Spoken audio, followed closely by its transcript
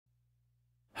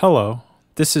Hello,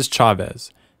 this is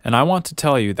Chavez, and I want to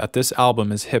tell you that this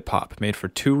album is hip-hop made for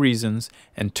two reasons,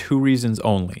 and two reasons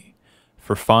only: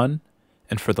 for fun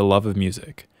and for the love of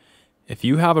music. If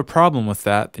you have a problem with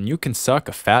that, then you can suck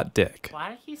a fat dick. What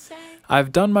did he say?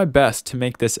 I've done my best to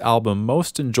make this album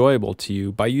most enjoyable to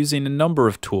you by using a number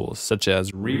of tools such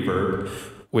as reverb,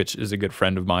 which is a good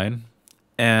friend of mine,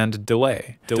 and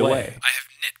delay. I have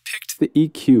nitpicked the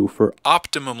EQ for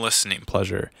optimum listening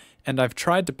pleasure, and I've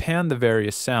tried to pan the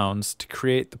various sounds to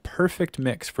create the perfect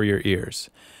mix for your ears.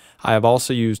 I have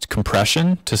also used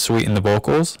compression to sweeten the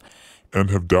vocals, and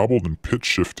have dabbled in pitch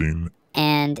shifting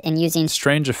And in using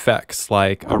strange effects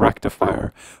like a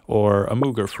rectifier or a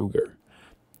mooger fooger.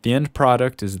 The end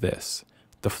product is this,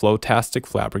 the Flowtastic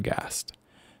Flabbergast.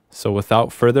 So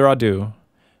without further ado,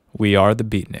 we are the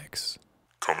Beatniks.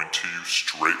 coming to you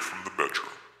straight from the bedroom.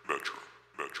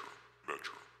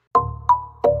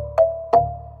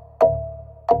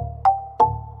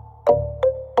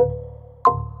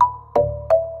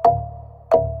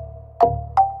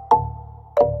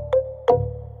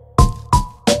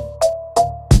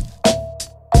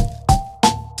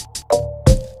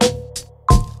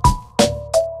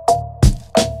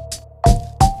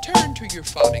 Turn to your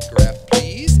phonograph,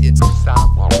 please. It's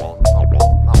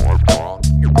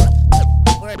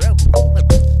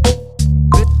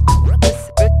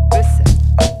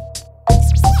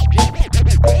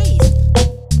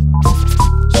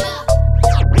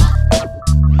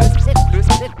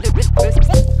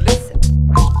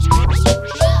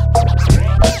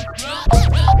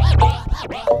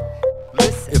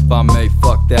If I may,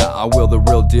 fuck that, I will the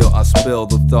real deal. I spill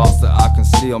the thoughts that I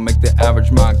conceal, make the average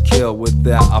mind kill. With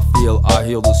that I feel, I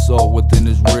heal the soul within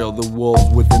is real. The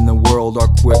wolves within the world are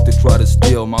quick to try to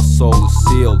steal. My soul is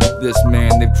sealed. This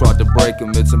man, they've tried to break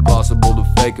him. It's impossible to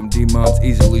fake him. Demons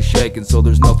easily shaken, so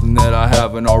there's nothing that I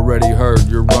haven't already heard.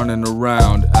 You're running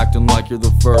around, acting like you're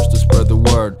the first to spread the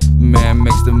word. Man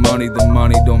makes the money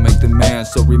don't make the man.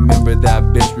 So remember that,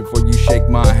 bitch, before you shake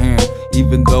my hand.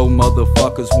 Even though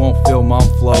motherfuckers won't feel my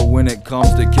flow, when it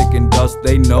comes to kicking dust,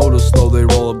 they know the slow they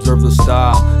roll. Observe the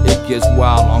style, it gets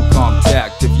wild on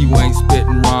contact. If you ain't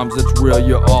spitting rhymes, that's real,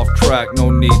 you're off track.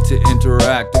 No need to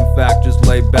interact, in fact, just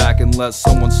lay back and let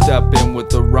someone step in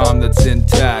with a rhyme that's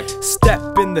intact.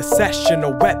 Step in the session, a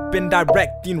weapon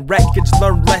directing wreckage.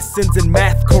 Learn lessons in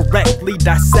math correctly,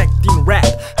 dissecting rap,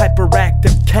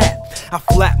 hyperactive cat. I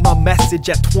flap my message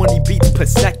at 20 beats per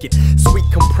second. Sweet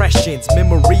compressions,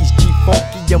 memories,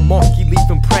 G-funky, a monkey leave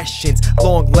impressions,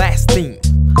 long lasting.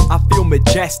 I feel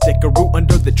majestic, a root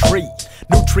under the tree.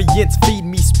 Nutrients feed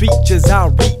me speech as I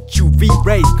reach. UV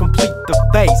rays complete the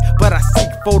phase, but I seek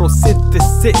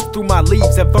photosynthesis through my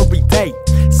leaves every day.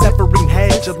 Severing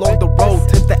hedge along the road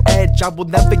to the edge. I will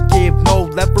never give no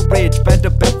leverage, better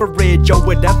beverage. Yo,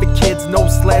 whatever kids, no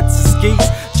sleds or skis.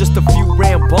 Just a few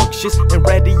rambunctious and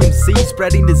ready MCs,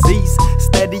 spreading disease.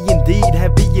 Steady indeed,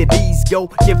 heavy at ease. Yo,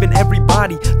 giving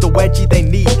everybody the wedgie they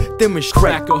need. Demonstrate.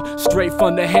 Cracker, straight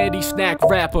from the handy snack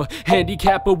rapper.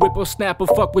 Handicapper, whipper, snapper,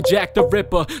 fuck with Jack the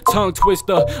Ripper. Tongue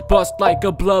twister, bust like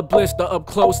a blood blister. Up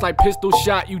close like pistol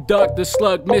shot, you ducked, the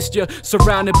slug missed ya.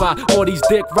 Surrounded by all these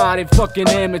dick riding fucking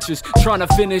amateurs, trying to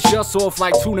finish us off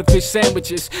like tuna fish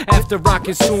sandwiches. After I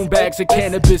consume bags of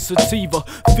cannabis sativa,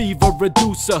 fever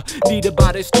reducer, needed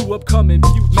by this new upcoming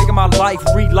future. Making my life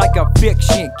read like a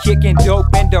fiction, kicking dope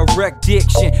and direct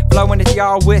diction, flowing at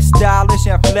y'all with stylish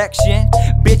inflection.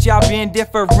 Bitch, y'all been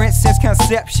different since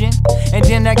conception. And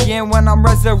then again when I'm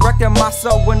resurrecting, my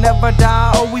soul will never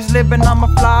die. Always living, I'ma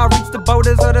fly, reach the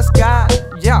borders of the sky.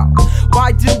 Yeah,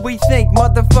 why do we think?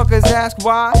 Motherfuckers ask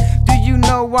why. Do you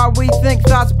know why we think?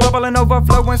 Thoughts bubbling,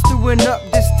 overflowing, stewing up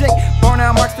distinct.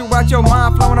 Burnout marks throughout your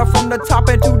mind, flowing up from the top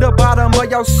into the bottom of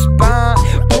your spine.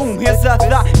 Boom, here's a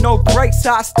thought, no breaks,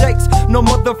 high stakes, no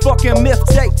motherfucking myth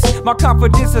takes. My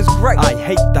confidence is great. I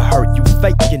hate the hurt, you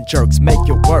faking jerks make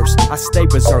it worse. I stay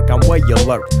berserk, I'm way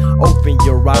alert. Open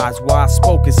your eyes, why I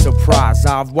spoke in surprise.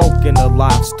 I've woken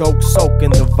alive, stoked, soaking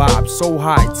the vibe. So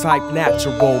high, type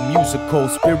natural, musical,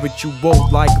 spiritual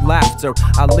like laughter.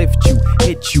 I lift you,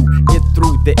 hit you, get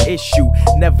through the issue.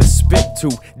 Never spit to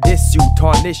diss you,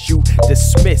 tarnish you,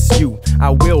 dismiss you.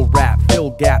 I will rap,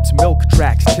 fill gaps, milk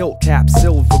tracks, tilt caps,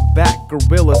 silverback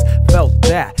gorillas felt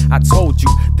that. I told you,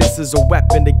 this is a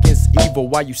weapon against evil.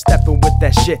 Why you stepping with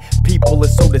that shit? People are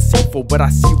so deceitful, but I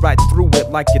see right through it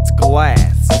like it's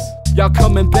glass. Y'all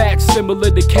coming back similar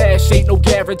to cash, ain't no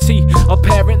guarantee.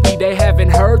 Apparently they haven't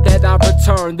heard that I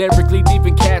returned, lyrically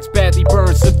leaving cats badly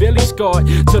burned, severely scarred,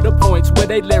 to the points where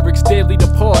they lyrics daily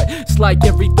depart. It's like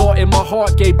every thought in my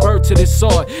heart gave birth to this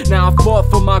art. Now I fought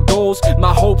for my goals,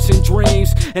 my hopes and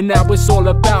dreams, and now it's all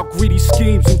about greedy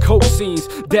schemes and coke scenes.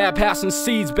 Dab passing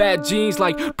seeds, bad genes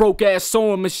like broke ass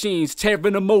sewing machines,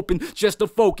 tearing them open just to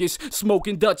focus,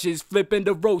 smoking Dutches, flipping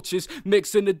the roaches,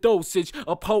 mixing the dosage,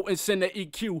 a potence in the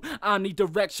EQ.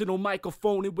 Omnidirectional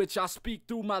microphone in which I speak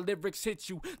through, my lyrics hit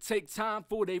you. Take time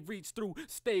for they reach through,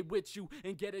 stay with you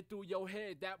and get it through your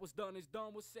head. That was done is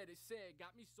done, was said is said.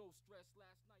 Got me so stressed last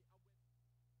night.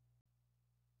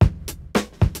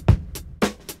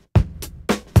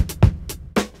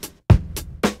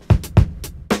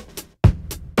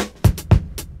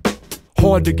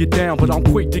 Hard to get down, but I'm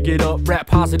quick to get up. Rap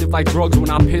positive like drugs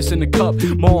when I piss in the cup.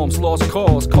 Moms lost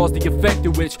cause, caused the effect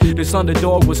of which this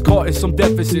underdog was caught in some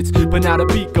deficits. But now the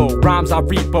beat go, rhymes I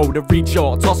repo to reach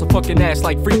y'all. Toss a fucking ass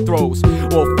like free throws,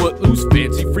 or footloose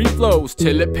fancy free flows.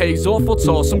 Till it pays off, or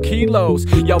toss some kilos.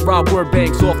 Y'all rob word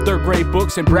banks off third grade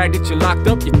books and brag that you locked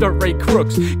up your third rate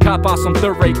crooks. Cop out some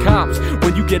third rate cops.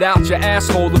 When you get out, your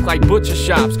asshole look like butcher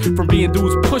shops from being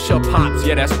dudes push up hops.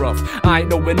 Yeah, that's rough. I ain't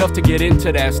know enough to get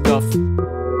into that stuff.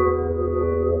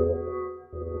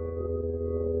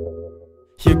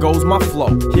 Here goes my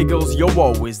flow, here goes yo,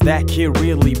 whoa, is that kid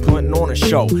really putting on a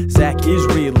show? Zach is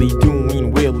really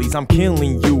doing wheelies, I'm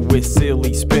killing you with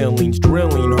silly spillings,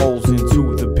 drilling holes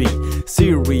into the beat.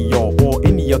 Cereal or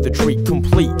any other treat,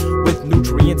 complete with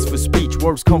nutrients for speech.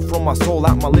 Words come from my soul,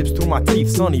 out my lips, through my teeth.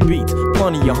 Sunny beats,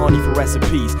 plenty of honey for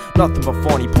recipes. Nothing but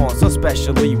funny puns,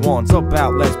 especially ones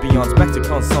about lesbians,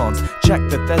 Mexican sons. Check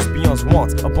the thespians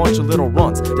once, a bunch of little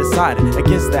runts. Decided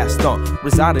against that stunt,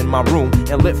 reside in my room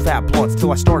and lit fat blunts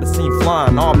till I started seeing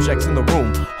flying objects in the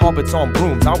room. Hobbits on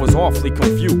brooms, I was awfully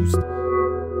confused.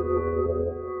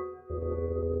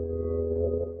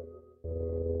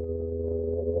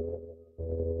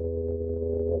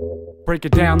 Break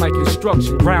it down like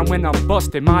instruction, ground when I'm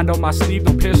busted. Mind on my sleeve,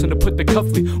 no piercing to put the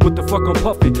cufflink. What the fuck I'm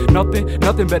puffing?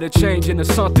 Nothing better change into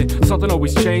something. Something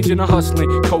always changing or hustling.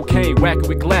 Cocaine, whacking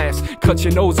with glass. Cut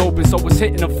your nose open so it's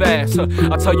hitting them fast.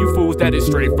 I tell you fools that it's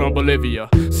straight from Bolivia.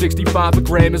 65 a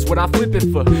gram is what I flip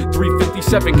it for.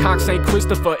 357 cock St.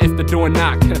 Christopher if the door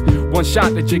knock. One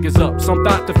shot, the jig is up. Some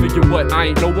thought to figure what? I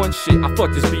ain't no one shit. I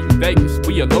fucked this beat in Vegas.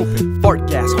 We eloping. Fart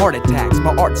gas, heart attacks,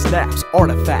 my art snaps,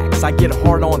 artifacts. I get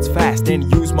hard-ons fast and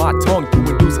use my tongue to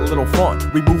induce a little fun.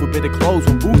 Remove a bit of clothes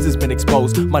when booze has been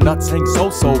exposed. My nuts hang so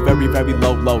very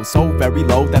low, so very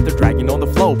low that they're dragging on the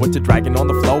flow. What's a dragging on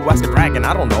the flow? Ask a dragon,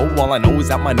 I don't know. All I know is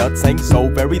that my nuts hang so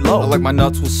very low. I like my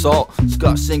nuts with salt,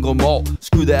 Scotch single malt.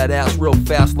 Screw that ass real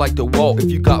fast like the wall. If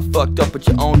you got fucked up at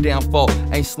your own downfall,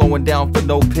 ain't slowing down for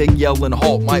no pig yelling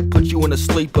halt. Might put you in a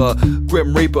sleeper.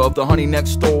 Grim Reaper of the honey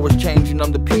next door was changing,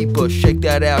 I'm the peeper. Shake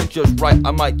that ass just right,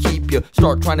 I might keep you.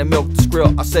 Start trying to milk the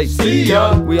skrill, I say see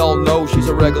ya. We all know she's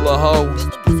a regular hoe.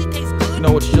 You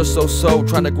know it's just so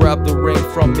trying to grab the ring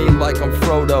from me like I'm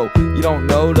Frodo. You don't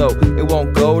know though, it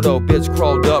won't go though. Bitch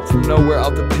crawled up from nowhere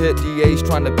out the pit. DA's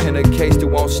trying to pin a case that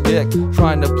won't stick.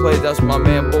 Trying to play that's my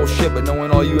man bullshit, but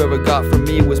knowing all you ever got from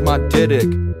me was my diddick.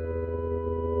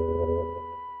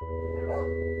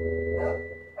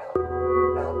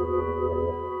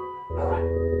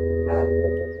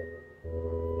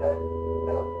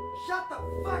 Shut the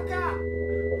fuck up!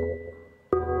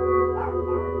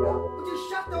 Would you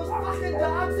shut those fucking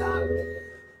dogs up?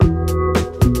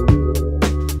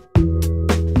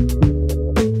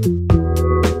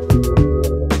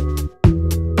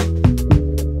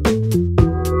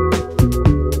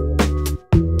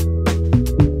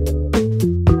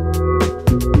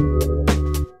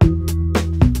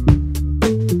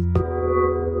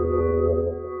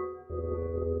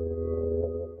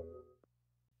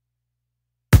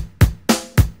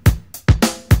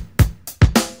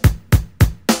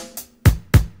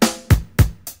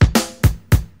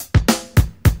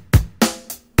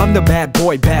 I'm the bad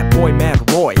boy,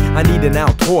 Mad Roy. I need an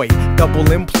Altoid,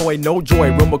 double employ, no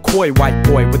joy. Real McCoy, white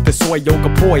boy with the soy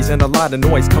yoga poise, and a lot of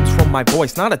noise comes from my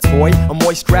voice. Not a toy, a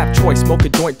moist strap choice. Smoke a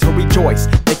joint to rejoice,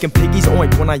 making piggies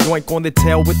oink when I yoink on the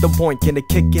tail with the boink and a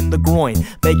kick in the groin.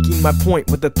 Making my point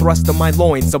with the thrust of my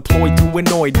loins, deployed to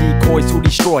annoy decoys who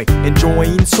destroy.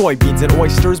 Enjoying soybeans and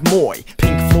oysters, moy.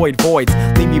 Pink Floyd voids,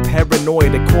 leave me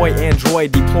paranoid. A coy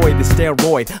android, deploy the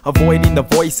steroid, avoiding the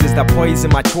voices that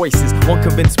poison my choices. Won't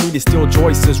convince me to steal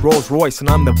Joyce's Rolls Royce, and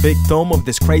I'm the victim of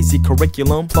this crazy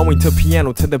curriculum, flowing to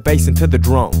piano, to the bass, and to the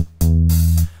drum.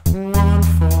 1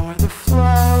 for the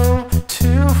flow,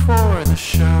 2 for the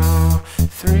show,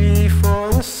 3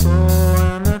 for the soul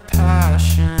and the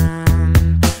passion.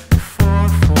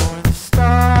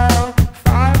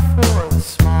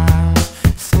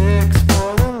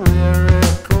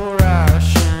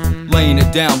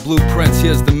 down, blueprints,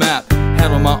 here's the map.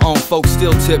 Handle my own, folks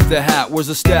still tip the hat. Where's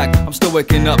the stack? I'm still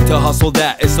waking up to hustle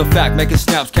that. It's a fact, making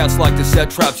snaps, cats like to set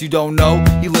traps. You don't know?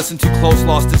 He listened too close,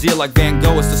 lost his ear like Van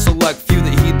Gogh. It's the select few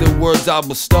that heed the words I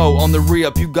bestow. On the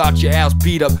re-up, you got your ass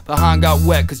beat up. Behind got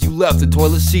wet cause you left the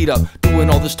toilet seat up. Doing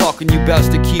all this talking, you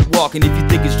best to keep walking. If you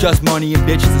think it's just money and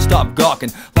bitches, then stop gawking.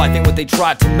 Life ain't what they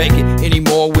tried to make it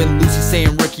anymore. When Lucy's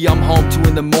saying, Ricky, I'm home 2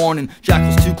 in the morning.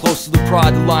 Jackal's too close to the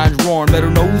pride, the lion's roaring.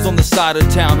 Better know who's on the side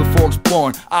of town before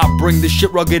exploring. I bring the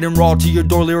shit rugged and raw to your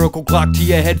door, lyrical clock to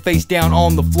your head, face down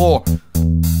on the floor.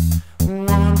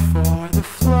 1 for the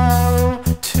flow,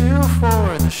 2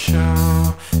 for the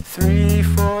show, 3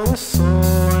 for the soul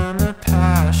and the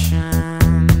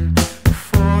passion,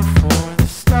 4 for the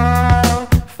style,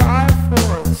 5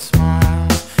 for the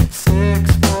smiles,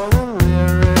 6 for the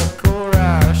lyrical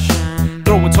ration.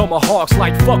 Throwing tomahawks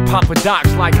like fuck Papa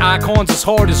Docs, like icons as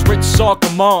hard as rich soccer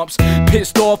moms.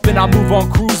 Pissed off and I move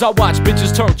on cruise. I watch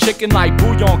bitches turn chicken like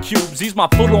bouillon cubes. These my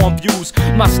full on views,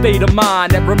 my state of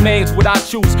mind that remains what I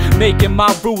choose. Making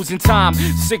my rules in time.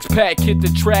 6-pack, hit the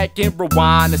track and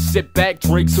rewind. And sit back,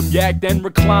 drink some yak, then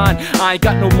recline. I ain't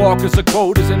got no markers or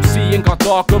quotas. MC ain't got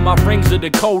darker, my rings are the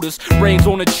coldest. Rings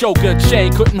on a choker,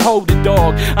 chain couldn't hold the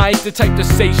dog. I ain't the type to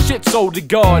say shit, so to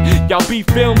God. Y'all be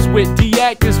films with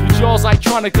D-actors, with y'all's like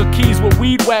trying to cook keys with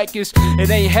weed whackers. It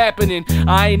ain't happening.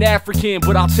 I ain't African,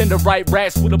 but I'll tend to write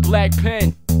raps with a black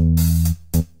pen. I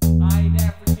ain't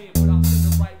African, but I'll tend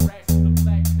to write raps with a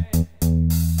black pen.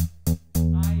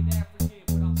 I ain't African,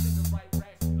 but I'll tend to write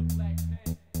raps with a black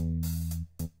pen.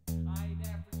 I ain't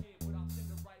African, but I'll tend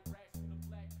to write raps with a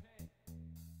black pen.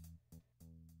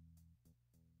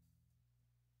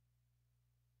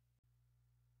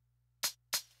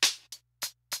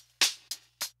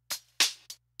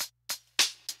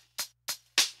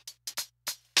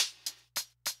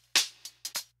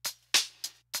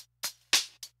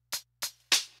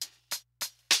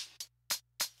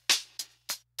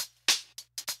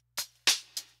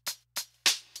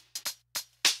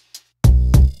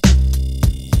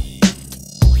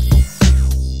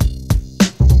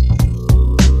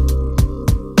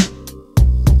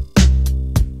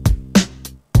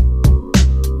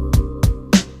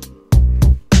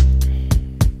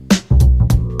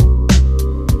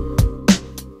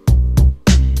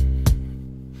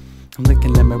 I'm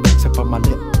licking limericks up on my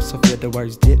lips. I feel the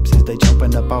words dips as they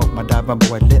jumping up out my diving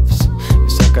board lips. You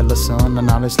circle sun and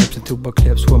all it slips into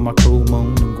eclipse with my cool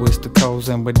moon and twist the coals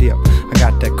and with dip. I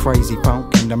got that crazy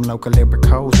funk and them local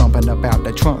lyricals bumping up out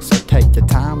the trunk. So take your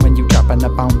time when you dropping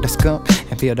up on the skunk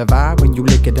and feel the vibe when you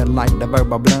lick it and light the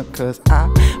verbal blunt. Cause I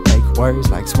make words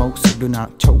like smoke, so do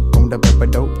not choke on the verbal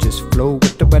dope. Just flow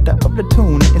with the weather of the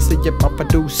tune and see you pop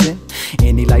producing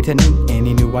any lightning,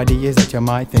 any new ideas that your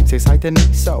mind thinks exciting.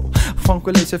 So funk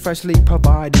religion freshly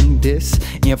providing this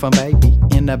info baby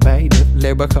innovative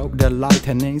lyrical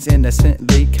delightnings,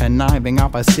 innocently conniving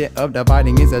opposite of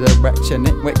dividing is the direction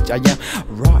in which I am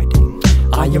riding.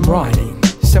 I am riding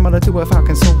similar to a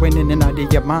falcon soaring in an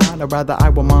idea of mine, or rather I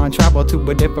will mind travel to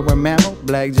a different mammal.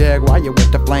 Black jaguar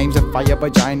with the flames of fire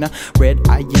vagina, red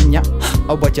hyena.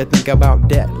 Oh, what you think about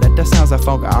that? Let the sounds of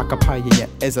funk occupy you.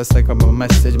 It's a signal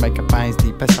message making finds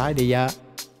deep inside of ya.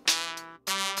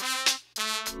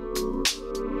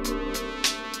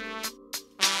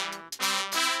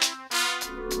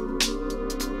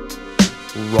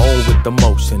 Roll with the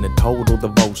motion, a total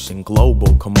devotion,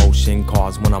 global commotion,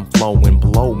 cause when I'm flowing,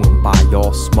 blowing by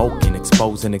y'all smoking,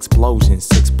 exposing explosions,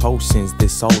 6 potions,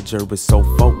 this soldier is so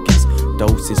focused,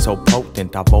 dose is so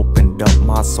potent, I've opened up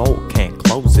my soul, can't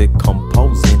close it,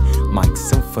 composing, mic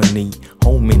symphony,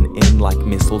 homing in like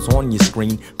missiles on your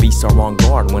screen, beasts are on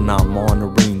guard when I'm on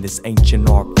arena, this ancient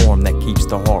art form that keeps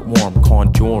the heart warm,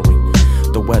 conjuring.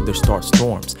 The weather starts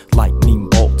storms, lightning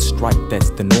bolts strike,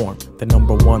 that's the norm. The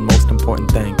 #1 most important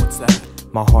thing, what's that?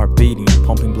 My heart beating,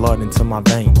 pumping blood into my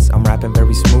veins. I'm rapping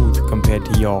very smooth compared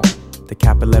to y'all. The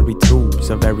capillary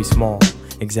tubes are very small.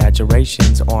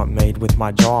 Exaggerations aren't made with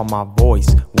my jaw. My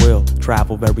voice will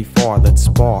travel very far. Let's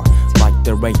spar like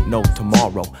there ain't no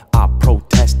tomorrow. I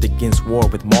protest against war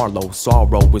with Merlot.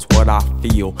 Sorrow is what I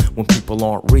feel when people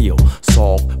aren't real.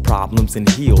 Solve problems and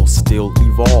heal, still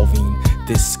evolving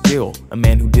this skill. A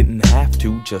man who didn't have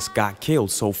to just got killed.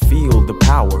 So feel the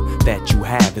power that you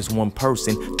have as one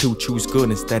person to choose good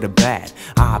instead of bad.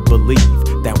 I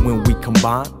believe that when we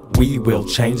combine, we will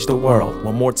change the world.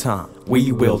 One more time.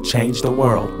 We will change the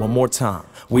world. One more time.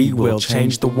 We will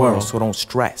change the world. So don't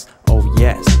stress. Oh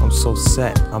yes, I'm so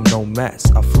set. I'm no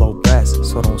mess. I flow best.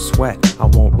 So don't sweat. I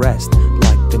won't rest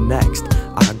like the next.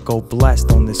 I Go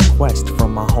blessed on this quest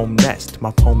from my home nest.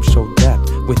 My poems show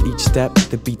depth. With each step,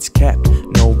 the beat's kept.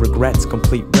 No regrets,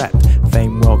 complete rep.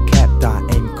 Fame well kept, I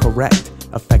aim correct.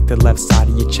 Affect the left side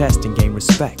of your chest and gain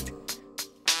respect.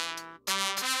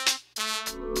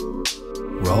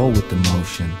 Roll with the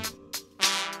motion.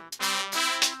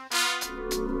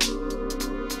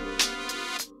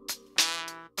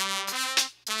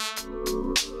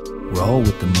 Roll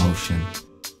with the motion.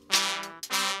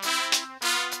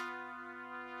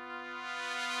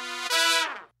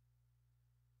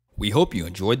 We hope you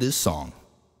enjoyed this song.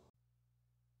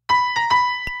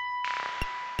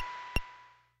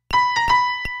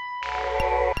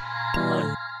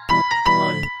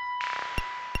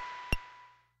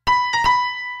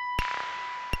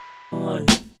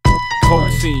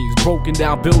 Cold scenes, broken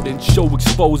down buildings, show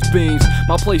exposed beams.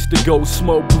 My place to go,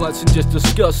 smoke blunts and just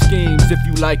discuss schemes. If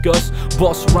you like us,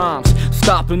 bust rhymes.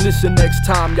 Stop and listen next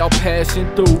time y'all passing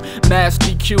through. Mass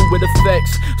DQ with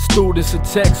effects. Students and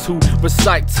techs who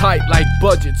recite tight like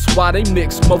budgets. Why they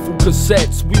mix muffled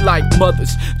cassettes? We like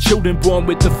mothers, children born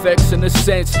with defects. In a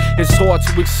sense, it's hard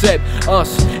to accept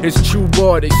us as true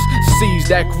artists. Seeds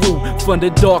that grew from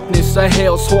the darkness of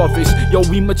hell's harvest. Yo,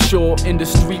 we mature in the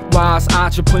streetwise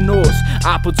entrepreneurs.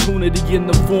 Opportunity in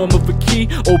the form of a key,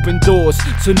 open doors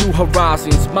to new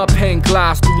horizons. My pen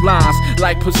glides through lines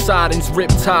like Poseidon's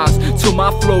riptides till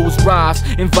my flows rise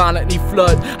and violently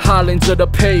flood highlands of the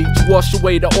page. Wash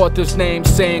away the author's name,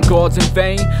 saying God's in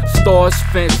vain. Stars,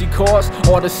 fancy cars,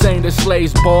 all the same that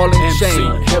slaves ball and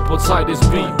chain. Hepatitis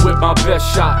B with my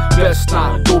best shot. Best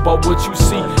not go by what you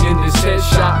see in this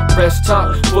headshot. Rest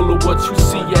top, full of what you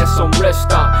see at some rest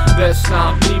stop. Best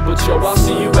not me, but yo, I'll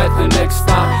see you at the next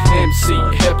stop. MC,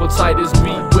 hepatitis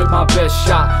B with my best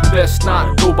shot. Best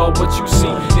not go by what you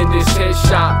see in this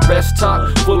headshot. Rest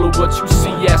top, full of what you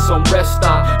see at some rest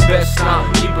stop. Best not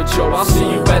me, but yo, I'll see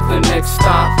you at the next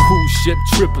stop. Cruise ship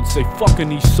trippin', say fucking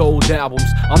these sold albums.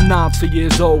 I'm 90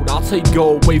 years old, I'll take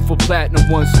gold, wait for platinum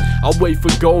once. I'll wait for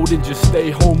gold and just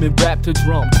stay home and rap to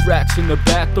drum. Tracks in the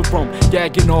bathroom,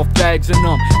 gagging off bags and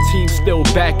team still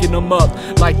backing them up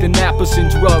like the Napasin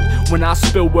drug. When I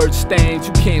spill word stains,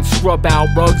 you can't scrub out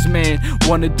rugs, man.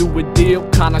 Wanna do a deal,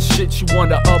 kinda shit you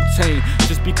wanna obtain.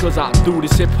 Just because I do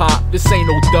this hip-hop, this ain't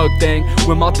no Doug thing.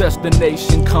 When my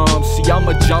destination comes, see I'm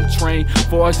a jump train.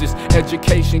 Far as this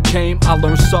education came, I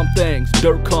learned some things.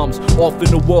 Dirt comes off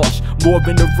in the wash, more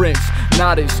in the rinse.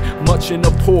 Not as much in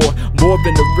the poor, more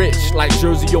in the rich. Like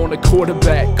Jersey on the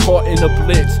quarterback, caught in a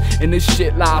blitz. And this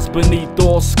shit lies beneath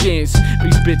all skins.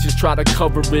 These bitches try to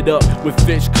cover it up with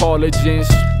fish collagens.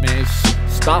 Man,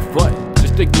 stop frontin'.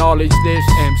 Just acknowledge this.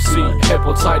 MC,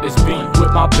 hepatitis B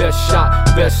with my best shot.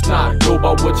 Best not go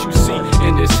by what you see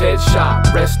in this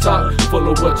headshot. Rest top, full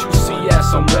of what you see at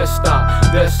some rest stop.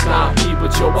 Best not me,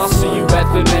 but yo, I'll see you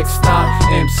at the next stop.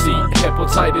 MC,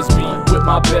 hepatitis B with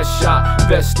my best shot.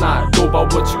 Best not go by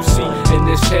what you see in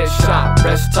this headshot.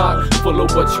 Rest top, full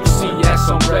of what you see at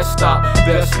some rest stop.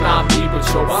 Best not me, but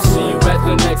yo, I'll see you at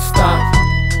the next stop.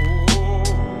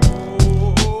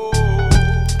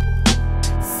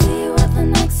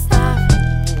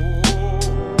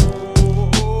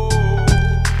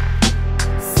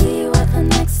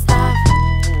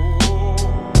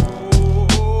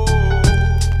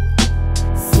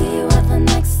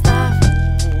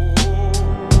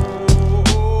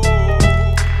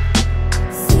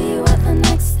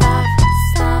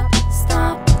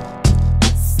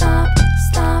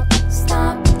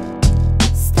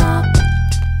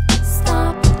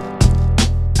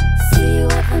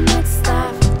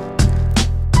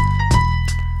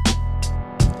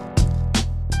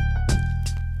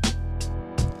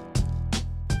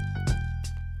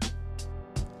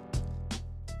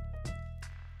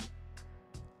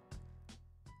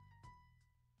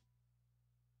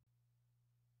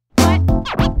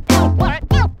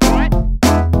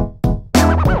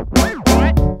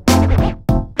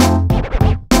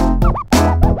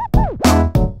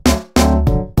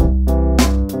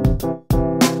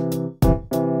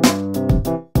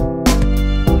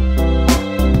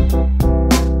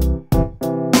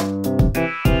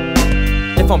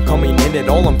 I'm coming in it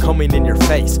all, I'm coming in your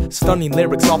face. Stunning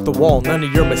lyrics off the wall, none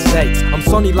of your mistakes. I'm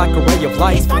sunny like a ray of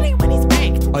light. He's funny when he's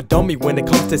baked. A dummy when it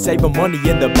comes to saving money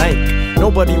in the bank.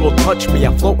 Nobody will touch me,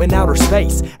 I float in outer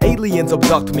space. Aliens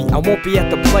abduct me, I won't be at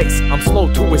the place. I'm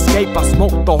slow to escape, I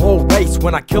smoke the whole race.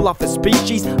 When I kill off a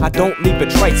species, I don't leave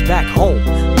a trace back home.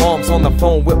 Mom's on the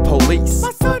phone with police.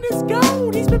 My son is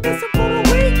gone, he's been missing for a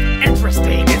week.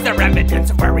 Interesting, is there evidence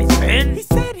of where he's been? He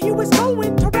said he was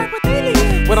going to rap with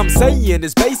aliens. What I'm saying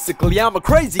is basically I'm a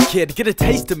crazy kid. Get a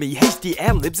taste of me, hasty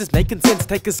ad-libs is making sense.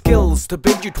 Take a skills to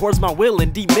bend you towards my will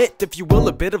and demit, if you will,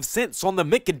 a bit of sense on the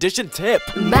mid-condition tip.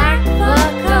 Back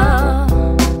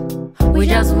for we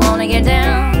just wanna get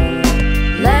down.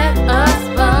 Let us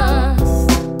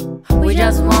bust. We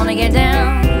just wanna get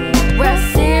down. We're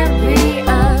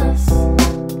serious.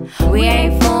 We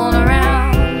ain't fooling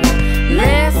around.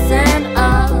 Listen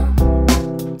up,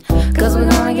 'cause we're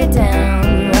gonna get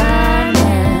down right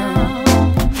now.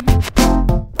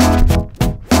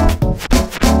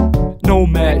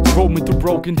 Nomad, roaming through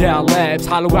broken down labs.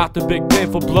 Hollow out the big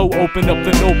pen for blow, open up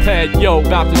the notepad. Yo,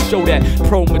 about to show that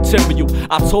pro material.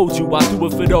 I told you I do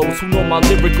it for those who know my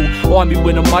lyrical army.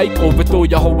 With a mic, overthrow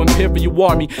your whole imperial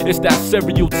army. It's that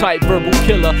stereotype verbal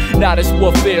killer. Now this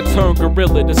warfare turned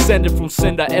guerrilla. Descended from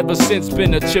cinder, ever since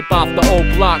been a chip off the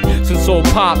old block. Since old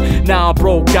pop, now I'm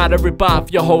broke, gotta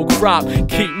revive your whole crop.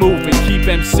 Keep moving, keep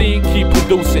MCing, keep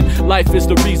producing. Life is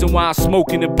the reason why I'm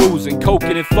smoking and boozing,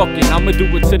 coking and fucking. I'ma do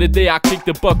it to the day I kick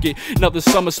the bucket. Another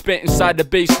summer spent inside the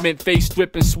basement, face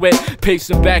dripping sweat,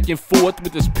 pacing back and forth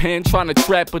with this pen, trying to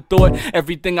trap a thought.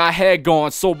 Everything I had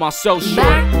gone, sold myself short.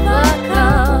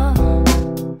 Back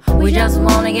for we just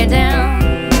wanna get down.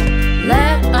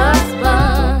 Let us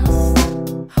bust.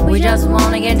 We just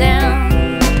wanna get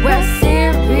down. We're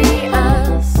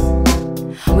serious.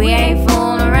 We ain't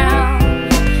fooling around.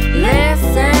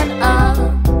 Listen up,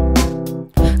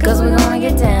 'cause we're gonna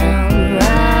get down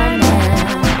right now.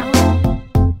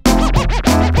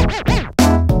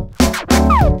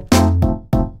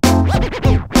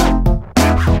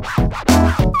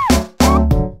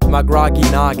 My groggy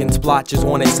noggin splotches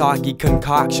on a soggy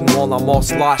concoction while I'm all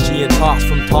sloshy and tossed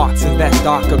from toxins that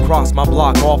stalk across my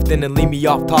block often and leave me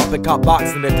off topic. Hot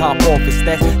box in the top office,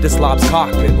 that's the slob's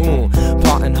cockpit.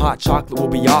 Pot and hot chocolate will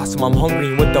be awesome. I'm hungry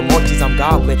and with the munchies I'm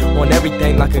gobbling on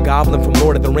everything like a goblin from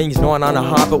Lord of the Rings, gnawing on a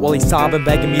hobbit while he's sobbing,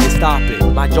 begging me to stop it.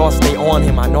 My jaws stay on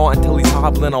him, I gnaw until he's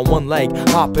hobbling on one leg,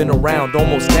 hopping around,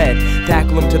 almost dead.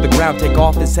 Tackle him to the ground, take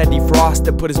off his head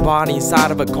defrosted, put his body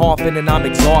inside of a coffin and I'm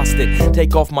exhausted.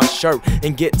 Take off my shirt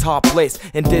and get topless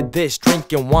and did this,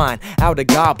 drinking wine out a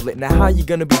goblet. Now how you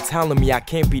gonna be telling me I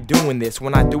can't be doing this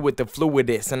when I do it the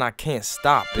fluidest and I can't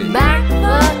stop it? Back for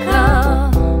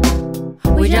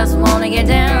we just wanna get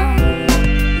down.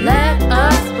 Let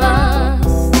us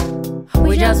bust.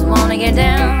 We just wanna get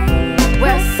down.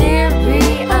 We're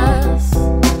serious.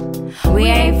 We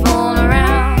ain't fooling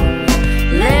around.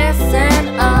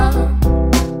 Listen up,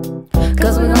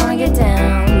 'cause we're gonna get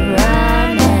down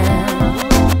right now.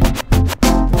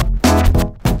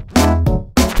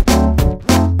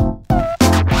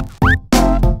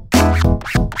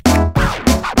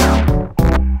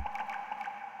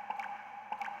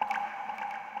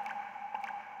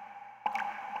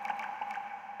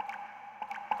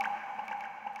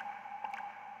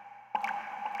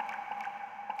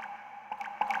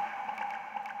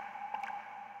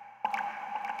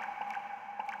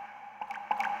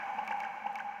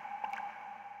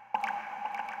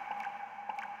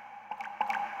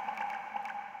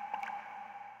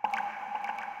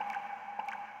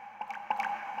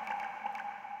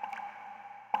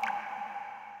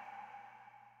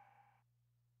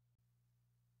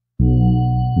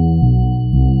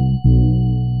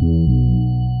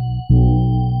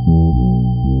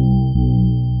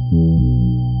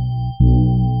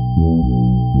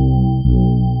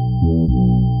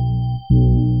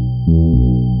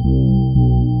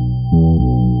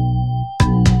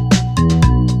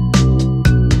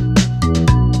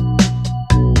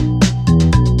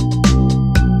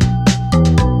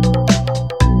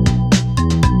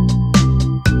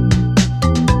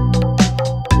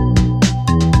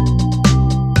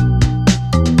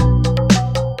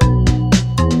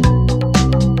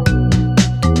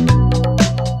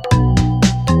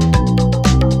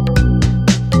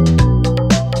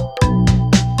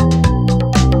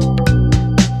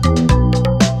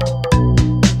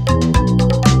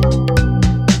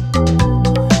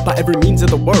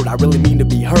 I really mean to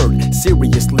be heard.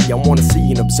 Seriously, I wanna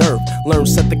see and observe. Learn,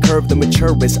 set the curve, the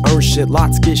maturest. Earn shit,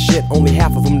 lots get shit, only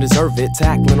half of them deserve it.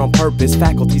 Tackling on purpose,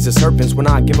 faculties of serpents. When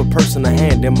I give a person a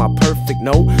hand, am I perfect?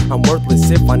 No, I'm worthless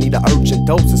if I need an urgent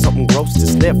dose of something gross to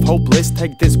sniff. Hopeless,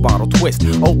 take this bottle, twist,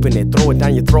 open it, throw it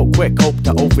down your throat quick. Hope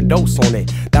to overdose on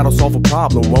it, that'll solve a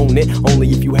problem, won't it?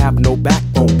 Only if you have no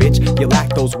backbone, bitch. You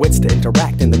lack those wits to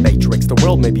interact in the matrix. The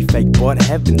world may be fake, but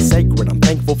heaven's sacred. I'm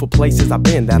thankful for places I've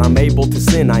been, that I'm able to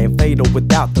sin. I am fatal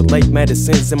without the late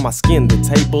medicines in my skin. The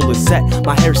table is set,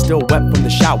 my hair's still wet from the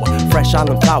shower. Fresh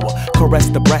island flower, caress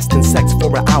the breast and sex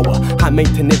for an hour. High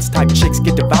maintenance type chicks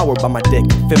get devoured by my dick.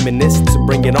 Feminists,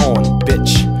 bring it on,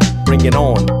 bitch. Bring it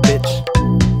on, bitch.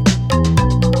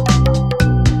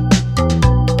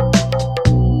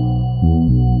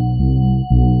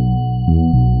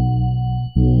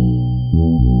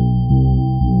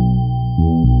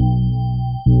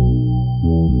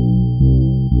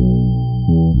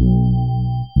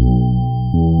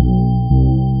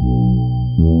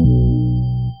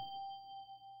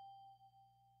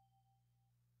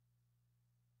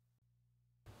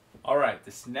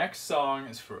 This next song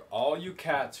is for all you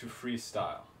cats who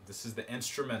freestyle. This is the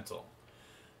instrumental.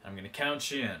 I'm gonna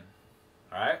count you in.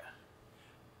 Alright?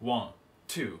 1,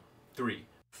 2, 3,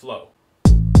 flow.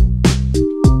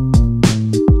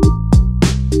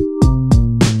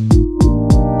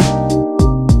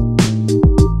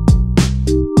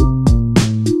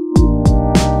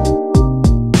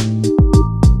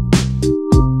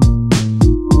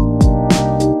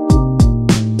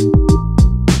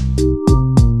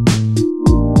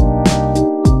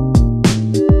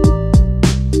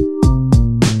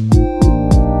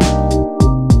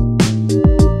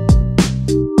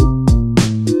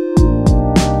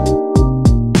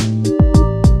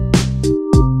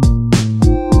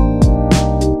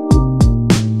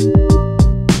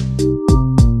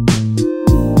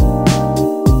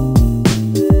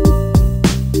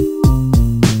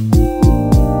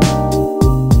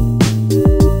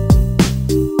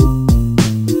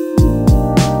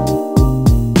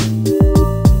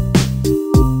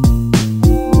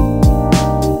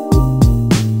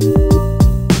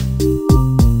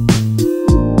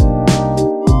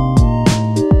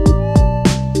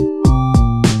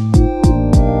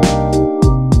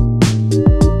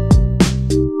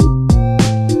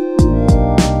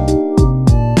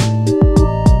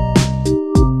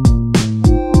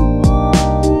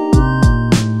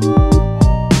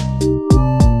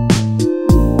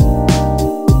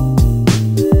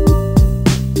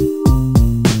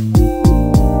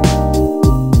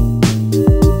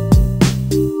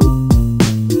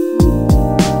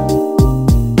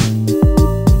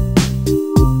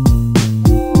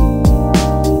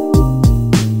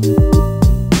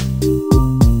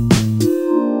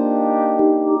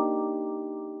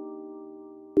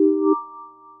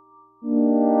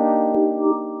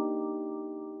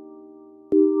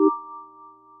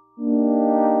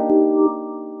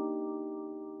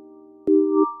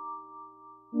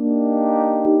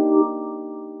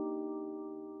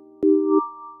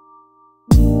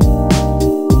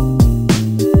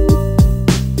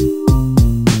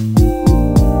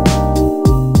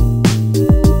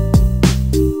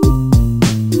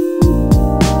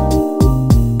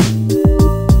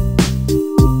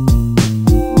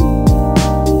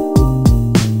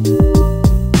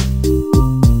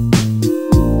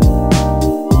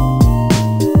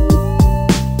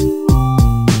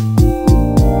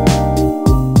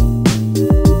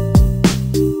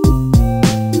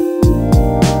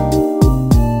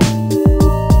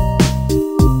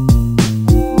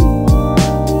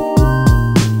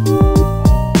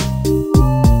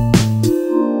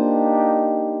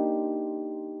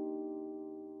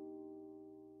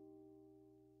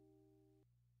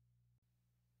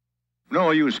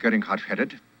 No use getting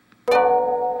hot-headed.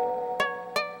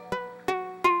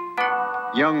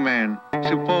 Young man,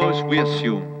 suppose we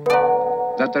assume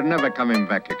that they're never coming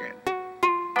back again.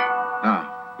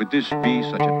 Now, would this be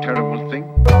such a terrible thing?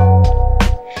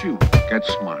 Shoot, get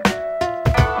smart.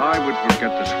 I would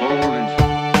forget this whole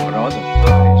incident, but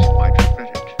otherwise might regret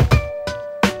it.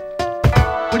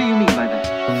 What do you mean by that?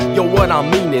 Yo, what I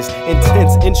mean is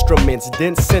intense instruments,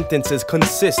 dense sentences,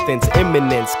 consistence,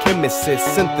 imminence, chemicist,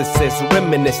 synthesis,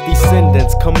 reminisce,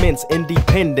 descendants, commence,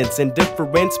 independence,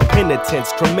 indifference,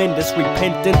 penitence, tremendous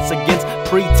repentance against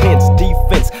pretense,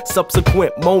 defense,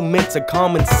 subsequent moments of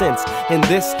common sense. In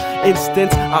this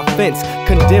instance, I fence,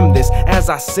 condemn this as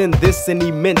I send this an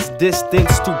immense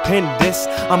distance, stupendous.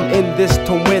 I'm in this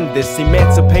to win this,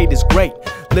 emancipate is great.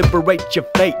 Liberate your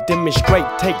fate, demonstrate,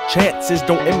 take chances,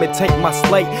 don't imitate my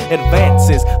slate.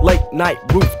 Advances, late night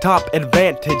rooftop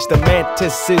advantage. The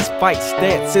mantises fight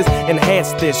stances,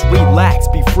 enhance this, relax,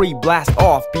 be free, blast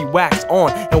off, be wax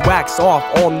on and wax off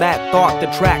on that thought. The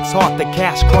track's hot, the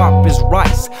cash crop is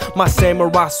rice. My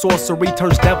samurai sorcery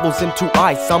turns devils into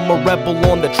ice. I'm a rebel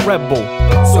on the treble.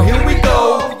 So here we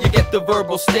go, you get the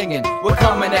verbal stinging. We're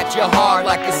coming at you hard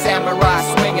like a samurai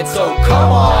swinging. So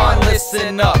come on,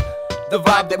 listen up. The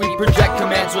vibe that we project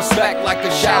commands respect like a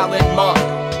Shaolin monk.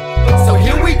 So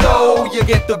here we go, you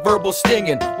get the verbal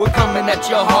stinging. We're coming at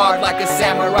you hard like a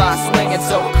samurai swinging.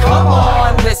 So come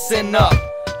on, listen up.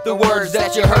 The words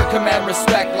that you heard command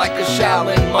respect like a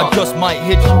Shaolin monk. I just might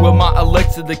hit you with my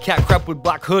elixir, the cat crap with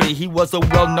black hoodie. He was a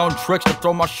well-known trickster,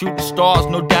 throw my shooting stars,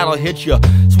 no doubt I'll hit you.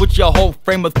 Switch your whole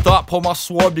frame of thought, pull my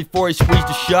sword before he squeezed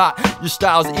a shot. Your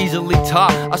style's easily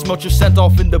taught, I smelt your scent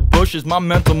off in the bushes. My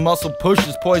mental muscle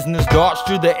pushes poisonous darts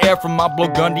through the air from my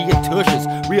Burgundian tushes.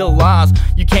 Realize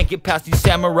you can't get past these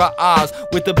samurai eyes.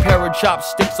 With a pair of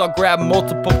chopsticks I'll grab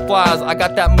multiple flies. I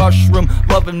got that mushroom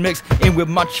loving mix in with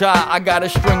my chai. I got a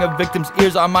straight string of victims'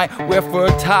 ears I might wear for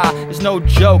a tie. It's no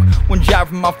joke, when jab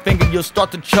from my finger you'll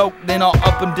start to choke. Then I'll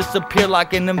up and disappear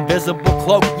like an invisible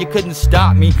cloak. You couldn't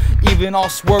stop me, even all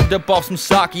swerved up off some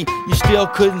sake. You still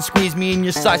couldn't squeeze me in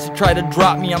your sights to try to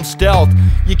drop me. I'm stealth,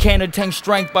 you can't attain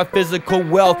strength by physical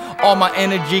wealth. All my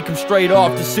energy comes straight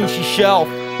off the sushi shelf.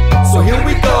 So here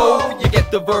we go, you get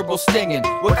the verbal stinging.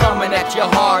 We're coming at you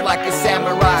hard like a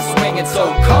samurai swinging. So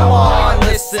come on,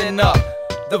 listen up.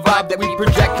 The vibe that we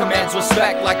project commands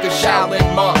respect like a Shaolin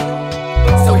monk.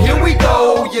 So here we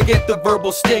go, you get the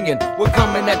verbal stinging. We're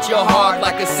coming at you hard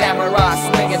like a samurai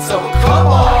swinging. So come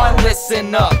on,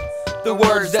 listen up. The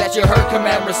words that you heard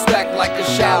command respect like a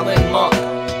Shaolin monk.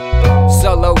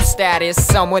 Solo status,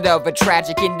 somewhat of a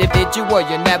tragic individual.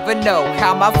 You never know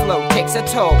how my flow takes a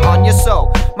toll on your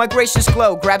soul. My gracious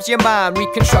glow grabs your mind,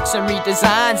 reconstructs and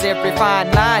redesigns every fine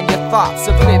line. Your thoughts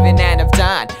of living and of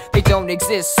dying, they don't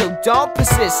exist, so don't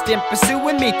persist in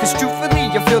pursuing me, cause truthfully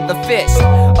you feel the fist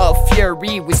of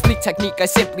fury. With sleek technique I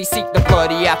simply seek the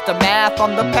bloody aftermath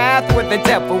on the path where the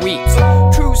devil weeps.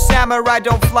 True samurai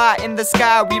don't fly in the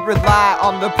sky, we rely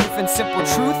on the proof and simple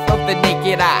truth of the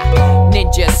naked eye.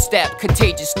 Ninja step,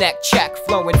 contagious neck check,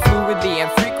 flowing fluidly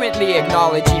and frequently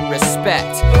acknowledging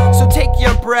respect. So take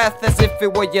your breath as if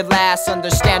it were your last.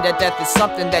 Understand that death is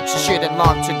something that you shouldn't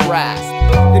long to grasp.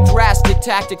 The drastic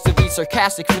tactics of these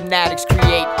sarcastic fanatics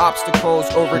create obstacles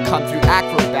overcome through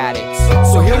acrobatics.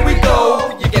 So here we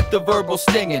go, you get the verbal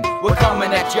stinging. We're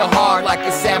coming at you hard like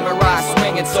a samurai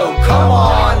swinging. So come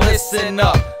on, listen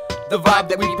up. The vibe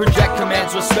that we project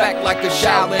commands respect like a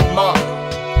Shaolin monk.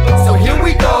 So here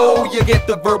we go, you get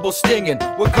the verbal stinging.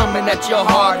 We're coming at you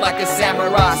hard like a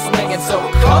samurai swinging. So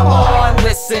come on,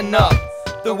 listen up.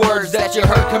 The words that you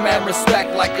heard command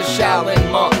respect like a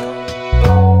Shaolin monk.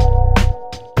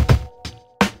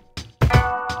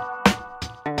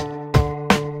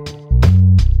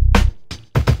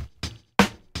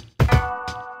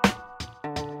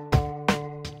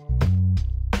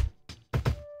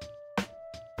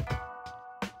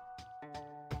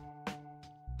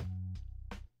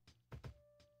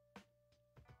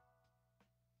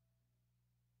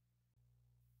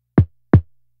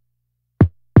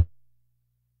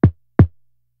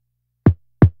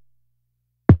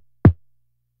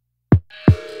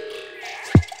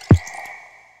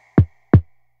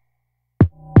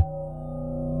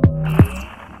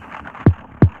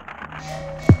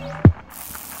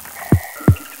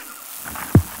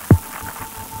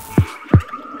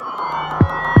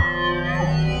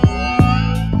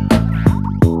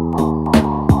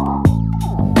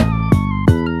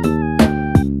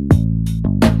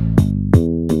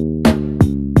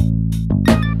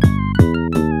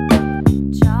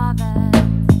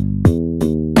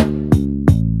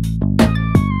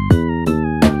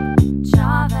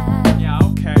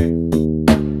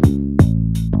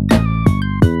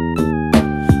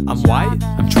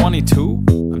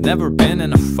 Never been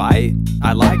in a fight,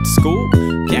 I liked school.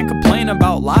 Can't complain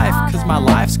about life, cause my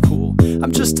life's cool.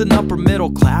 I'm just an upper middle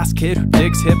class kid who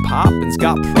digs hip hop and's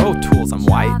got Pro Tools. I'm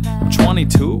white, I'm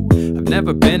 22, I've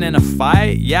never been in a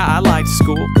fight. Yeah, I liked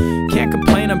school. Can't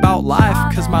complain about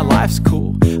life, cause my life's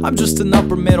cool. I'm just an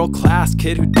upper middle class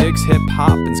kid who digs hip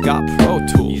hop and's got Pro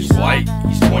Tools. He's white,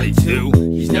 he's 22,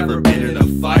 he's never been in a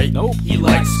fight. Nope. He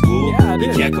likes school, yeah, he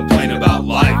can't complain about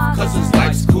life, cause his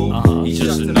life's cool. He's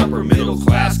just an upper middle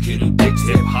class kid who digs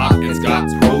hip hop and's got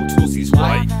Pro Tools. He's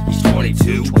white, he's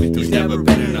 22, he's never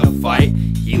been in a fight.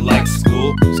 He likes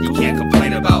school, he can't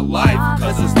complain about life,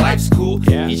 cause his life's cool.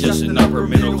 He's just an upper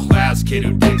middle class kid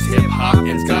who digs hip hop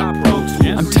and's got Pro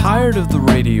Tools. I'm tired of the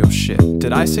radio shit.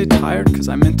 Did I say tired? Cause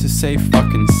I meant to say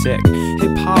fucking sick.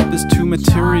 Hip hop is too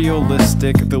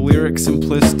materialistic, the lyrics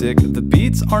simplistic. The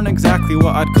beats aren't exactly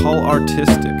what I'd call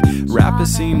artistic. Rap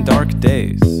has seen dark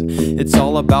days. It's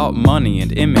all about money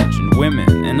and image and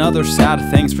women and other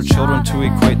sad things for children to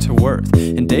equate to worth.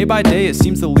 And day by day it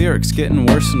seems the lyrics getting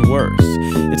worse and worse.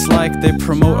 It's like they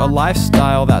promote a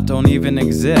lifestyle that don't even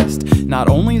exist. Not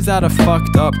only is that a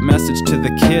fucked up message to the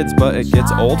kids, but it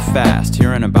gets old fast.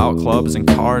 Hearing about clubs and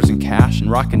cars and cash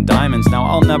and rockin' diamonds, now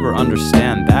I'll never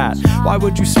understand that. Why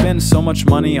would you spend so much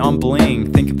money on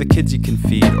bling? Think of the kids you can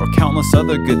feed or countless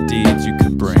other good deeds you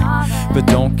could bring. But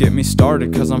don't get me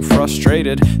started, cause I'm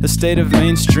frustrated. The state of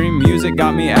mainstream music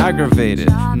got me aggravated.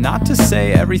 Not to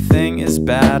say everything is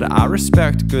bad, I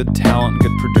respect good talent,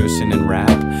 good producing and rap.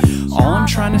 All I'm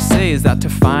trying to say is that to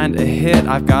find a hit,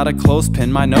 I've gotta clothespin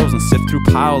my nose and sift through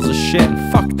piles of shit.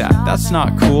 And fuck that, that's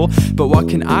not cool. But what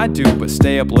can I do but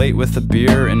stay up late with a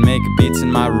beer and make beats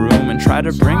in my room and try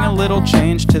to bring a little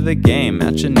change to the game,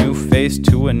 match a new face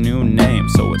to a new name,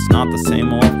 so it's not the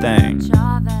same old thing.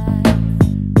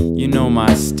 You know my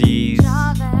steez.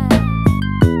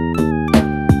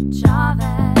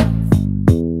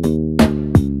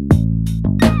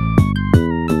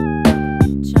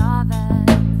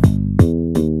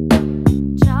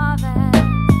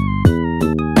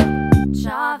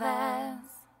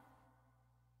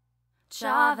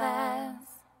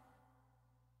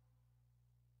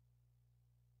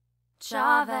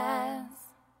 Chavez.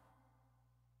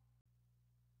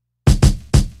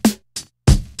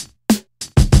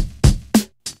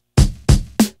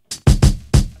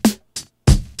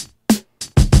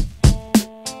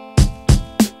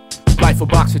 Life a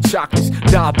box of chocolates,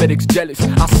 diabetics jealous.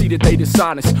 I see that they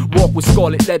dishonest, walk with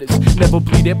scarlet letters, never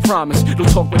bleed their promise. Don't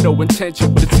talk with no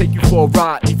intention, but to take you for a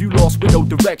ride, leave you lost with no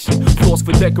direction. Floors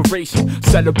for decoration,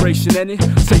 celebration ending,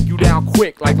 take you down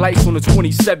quick like lights on the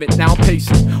 27th. Now I'm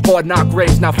pacing, hard knock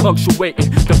grades now fluctuating,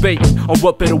 debating on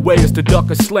what better way is to duck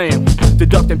a slam.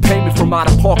 Deducting payment from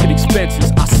out of pocket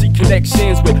expenses. I see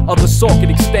connections with other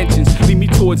socket extensions, lead me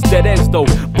towards dead ends though.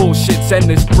 Bullshit's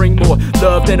endless, bring more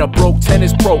love than a broke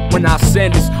tennis pro. When I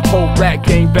send this whole rap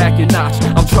game back a notch,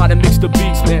 I'm trying to mix the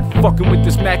beats, man. Fucking with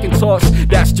this Macintosh,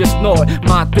 that's just not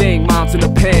my thing. Mine's in the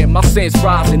pen, my sense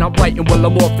rising. I'm writing while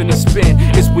I'm off in the spin.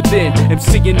 It's within, and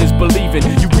seeing is believing.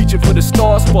 You reaching for the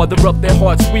stars, farther up their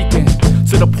hearts weaken,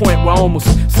 to the point where I almost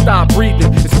stop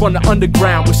breathing. It's from the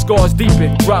underground with scars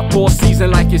deepen. Drop all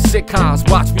season like it's sitcoms.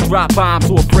 Watch me drop bombs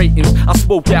or ratings. I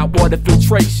smoke out water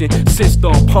filtration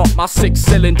system, pump my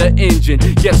 6-cylinder engine.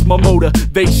 Yes, my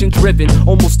motivation driven,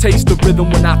 almost taste the rhythm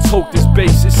when I tote this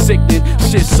bass. It's sickening,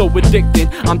 shit's so addicting.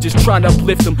 I'm just trying to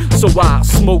uplift them, so I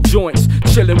smoke joints,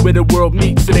 chilling where the world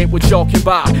meets. It ain't what y'all can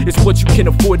buy, it's what you can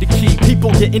afford to keep.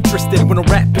 People get interested when a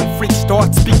rapping freak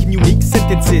starts speaking unique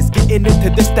sentences. Getting into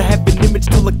this to have an image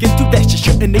to look into that shit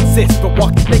shouldn't exist. But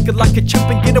walk naked like a chimp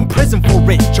and get in prison for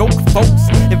it. Joke, folks,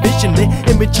 envision it,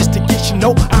 images to get you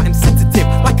know I am sensitive.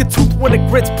 Like a tooth when it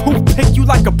grits proof, pick you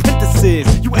like apprentices.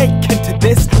 You ain't kin to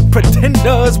this,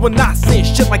 pretenders will not say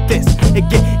shit like this. And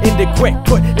get in the quick,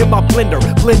 put in my blender,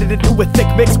 blend it into a thick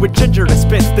mix with ginger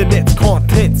dispense. Then its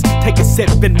contents, take a sip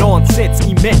and nonsense,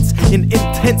 immense in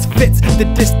intense fits. The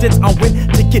distance I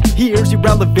went to get here's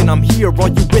irrelevant. I'm here, are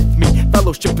you with me?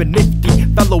 Fellowship and nifty,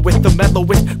 fellow with the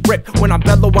mellowest grip. When I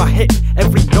bellow I hit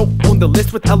every note on the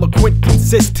list with eloquent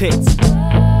consistence.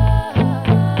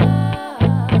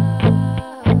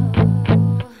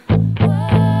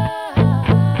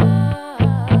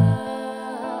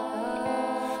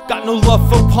 Got no love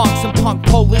for punks and punk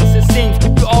police, it seems.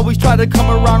 You always try to come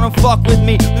around and fuck with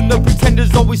me. Then the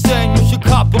pretenders always saying you should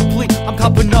cop a plea. I'm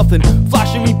copping nothing,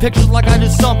 flashing me pictures like I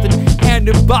did something.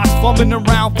 Handed box, fumbling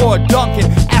around for a Dunkin',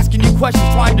 asking you questions,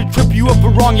 trying to trip you up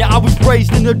or wrong. Yeah, I was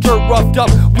raised in the dirt, roughed up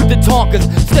with the Tonkas.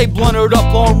 Stay blundered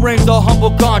up on rings, a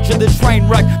humble ganja. The train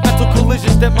wreck, mental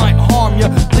collisions that might harm ya.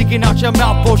 Leaking out your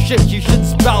mouth, bullshit you shouldn't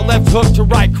spout. Left hook to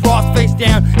right, cross, face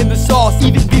down in the sauce.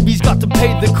 Even BB's got to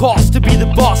pay the cost to be the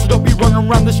boss. So don't be running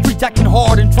around the streets acting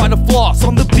hard and trying to floss.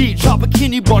 On the beach, chop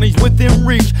bikini bunnies within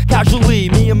reach. Casually,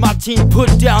 me and my team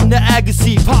put down the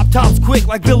Agassi. Pop tops quick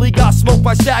like Billy got smoked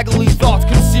by Staggerly. Thoughts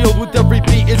concealed with every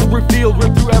beat is revealed.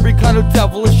 Rip through every kind of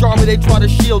devilish army they try to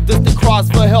shield. Distant cries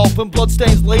for help and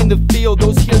bloodstains lay in the field.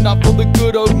 Those here not for the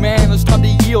good old man, it's time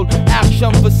to yield.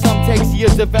 Action for some takes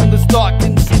years of endless thought.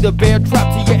 Didn't see the bear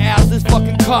trapped to your ass is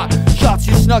fucking caught. Shots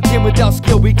you snuck in without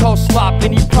skill we call slop.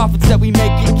 Any profits that we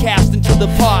make get cast into the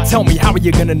pot. Tell me how are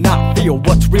you gonna not feel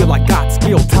what's real? I got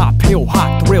skill, top hill,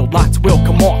 hot thrill. Lots will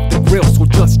come off the grill, so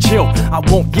just chill. I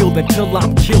won't yield until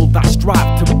I'm killed. I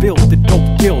strive to build the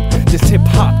dope guild. This hip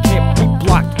hop can't be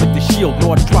blocked with the shield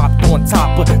nor dropped on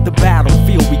top of the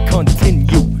battlefield. We continue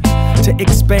to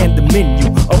expand the menu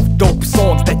of dope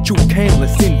songs that you can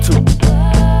listen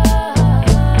to.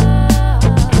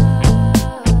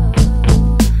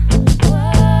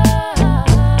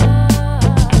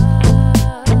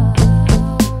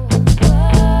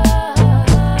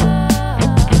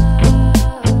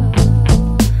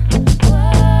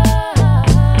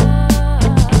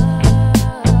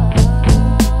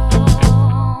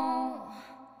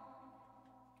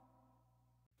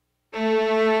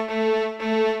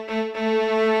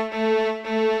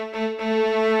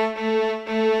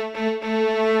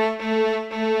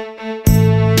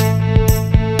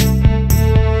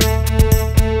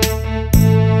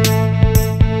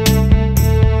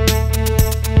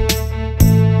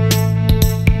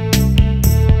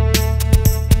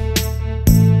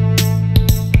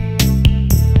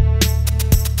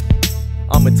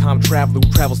 Traveler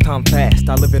who travels time fast.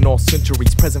 I live in all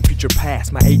centuries, present, future,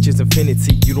 past. My age is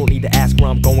infinity. You don't need to ask where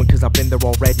I'm going, cause I've been there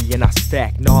already. And I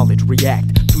stack knowledge,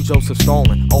 react to Joseph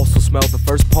Stalin. Also smell the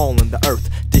first pollen, the earth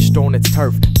dished on its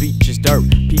turf, beaches dirt.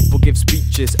 People give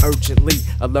speeches urgently,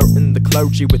 alerting the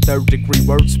clergy with third-degree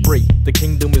word spree. The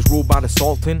kingdom is ruled by the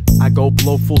Sultan. I go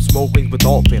blow full smoke rings with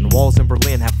Alton. Walls in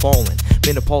Berlin have fallen.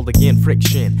 Men appalled again,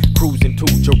 friction. Cruising to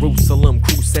Jerusalem,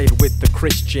 crusade with the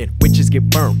Christian. Witches get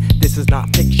burned. This is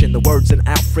not fiction. The words in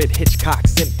Alfred Hitchcock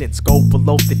sentence go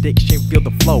below the diction. Feel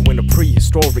the flow in a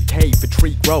prehistoric cave. A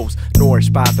tree grows,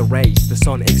 nourished by the rays the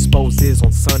sun exposes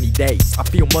on sunny days. I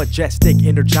feel majestic,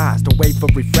 energized, a wave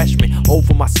of refreshment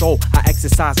over my soul. I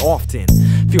exercise often,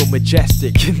 feel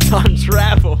majestic in time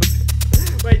travel.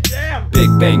 Wait, damn. Big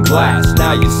bang blast,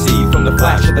 now you see from the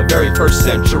flash of the very first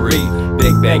century.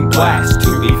 Big bang blast,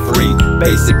 to be free,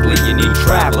 basically you need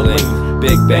traveling.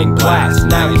 Big bang blast,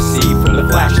 now you see from the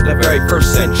flash of the very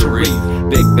first century.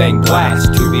 Big bang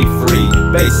blast, to be free,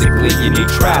 basically you need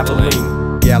traveling.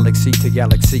 Galaxy to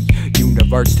galaxy,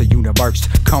 universe to universe,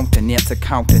 continent to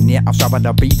continent. I'm striving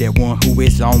to be that one who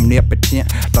is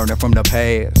omnipotent. Learning from the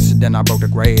past, then I broke the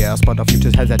grass, but the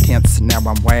future's hesitance. Now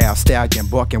I'm wild, stallion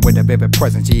bucking with a vivid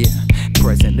presence, yeah.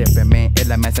 Present living man,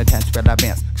 elements and tense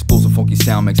relevance. Explosive funky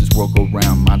sound makes this world go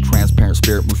round. My transparent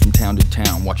spirit moves from town to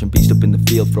town. Watching beast up in the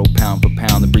field, throw pound for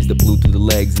pound. The breeze that blew through the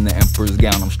legs in the emperor's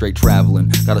gown. I'm straight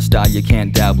traveling, got a style you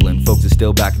can't dabble in. Folks are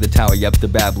still back at the tower, yep, they're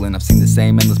babbling. I've seen the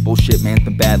same endless bullshit, man,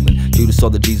 been battling. Judas saw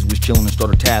that Jesus was chilling and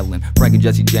started tattling. Frank and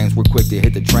Jesse James were quick to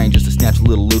hit the train just to snatch a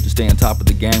little loot to stay on top of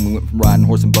the game. We went from riding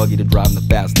horse and buggy to driving the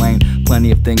fast lane.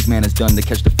 Plenty of things man has done to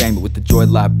catch the fame, but with the joy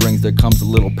life brings there comes a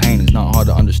little pain. It's not hard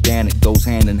to understand, it goes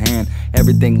hand in hand.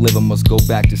 Everything living must go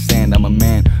back to sand. I'm a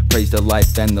man, praise the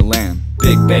life and the land.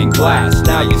 Big bang blast,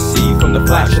 now you see from the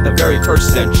flash of the very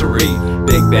first century.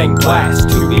 Big bang blast,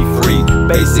 to be free,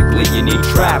 basically you need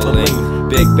traveling.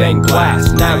 Big bang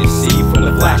blast, now you see from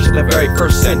the flash of the very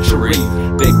first century.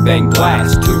 Big bang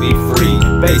blast, to be free,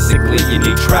 basically you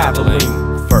need traveling.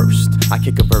 First, I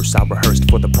kick a verse I rehearsed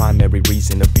for the primary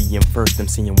reason of being first. I'm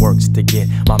seeing works to get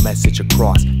my message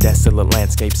across. Desolate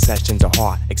landscape sessions are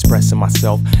hard, expressing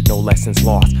myself, no lessons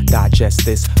lost. Digest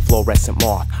this fluorescent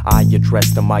moth. I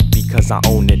address the mic because I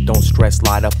own it. Don't stress,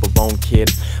 light up a bone, kid.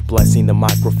 Blessing the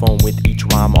microphone with each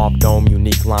rhyme off dome.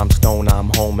 Unique limestone,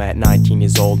 I'm home at 19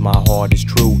 years old. My heart is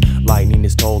true. Lightning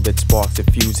is told that sparks a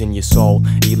fuse in your soul.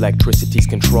 Electricity's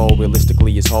control,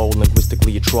 realistically is whole,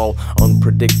 linguistically a troll.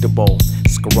 Unpredictable.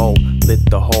 Scroll, lit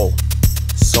the hole.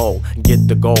 Soul, get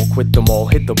the goal, quit them all,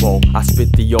 hit the bowl. I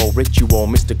spit the old ritual,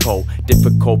 mystical.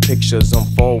 Difficult pictures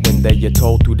unfold when they are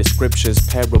told through the scriptures,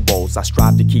 parables. I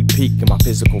strive to keep peak in my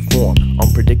physical form.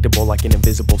 Unpredictable like an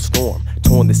invisible storm.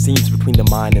 Torn the seams between the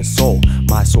mind and soul.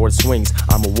 My sword swings,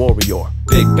 I'm a warrior.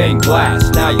 Big bang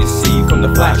blast, now you see from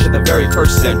the flash of the very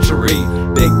first century.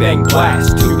 Big bang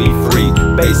blast, to be free,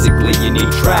 basically you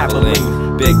need traveling.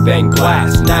 Big bang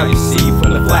blast, now you see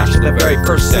from the flash of the very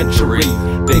first century.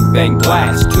 Big bang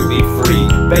blast, to be free,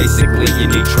 basically you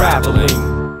need traveling.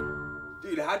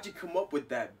 Dude, how'd you come up with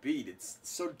that beat? It's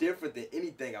so different than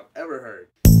anything I've ever heard.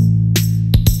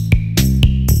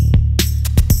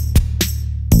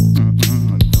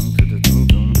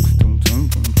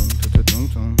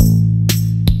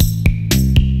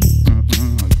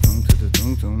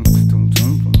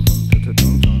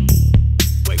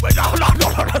 Wait, no.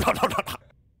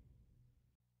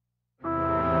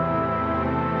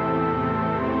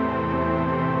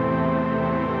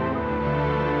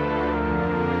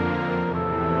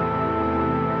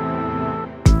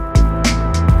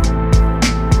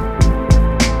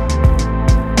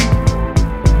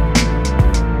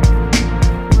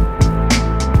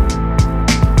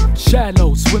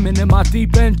 Shallow, swimming in my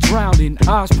deep end, drowning.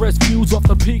 Eyes pressed views off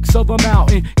the peaks of a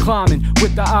mountain. Climbing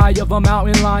with the eye of a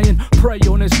mountain lion. Prey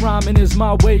on this rhyming is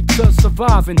my way to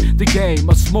surviving the game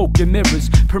of smoke and mirrors.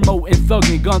 Promoting,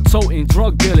 thugging, gun-toting,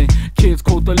 drug dealing. Kids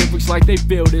quote the lyrics like they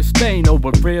feel this. They ain't know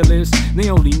what real is. They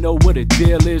only know what a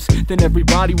deal is. Then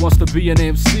everybody wants to be an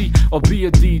MC or be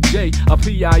a DJ, a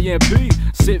PIMP.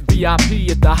 Sit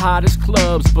VIP at the hottest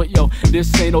clubs. But yo,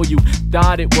 this ain't all you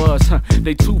thought it was.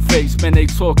 They two-faced, man, they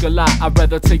talk a lot. I'd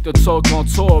rather take the talk on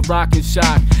tour, rock and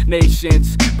shock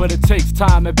nations. But it takes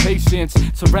time and patience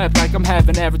to rap like I'm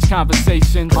having average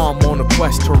conversations. I'm on a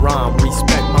quest to rhyme,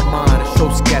 respect my mind, and show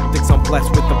skeptics I'm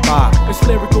blessed with the vibe. It's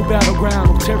Lyrical Battleground,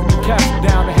 I'm tearing the castle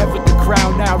down and head with the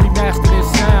crown, now remastered in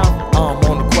sound. I'm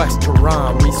on a quest to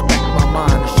rhyme, respect my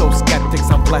mind, and show skeptics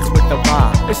I'm blessed with the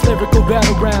vibe. It's Lyrical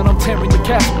Battleground, I'm tearing the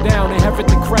castle down and head with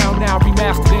the crown, now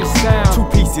remastered in sound.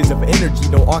 Two pieces of energy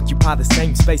don't occupy the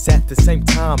same space at the same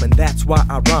time, and and that's why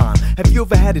I rhyme. Have you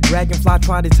ever had a dragonfly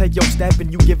try to take your step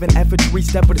and you give an effort to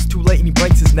re-step, but it's too late and he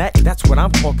breaks his neck? That's what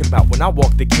I'm talking about when I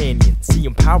walk the canyon.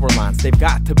 Seeing power lines, they've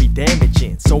got to be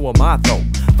damaging. So am I though.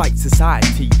 Fight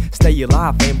society, stay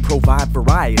alive and provide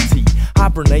variety.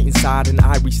 Hibernate inside an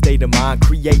irie state of mind,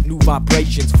 create new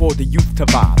vibrations for the youth to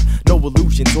vibe. No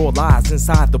illusions or lies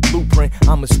inside the blueprint.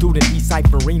 I'm a student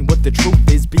deciphering what the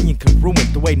truth is, being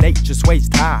congruent the way nature sways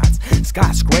tides.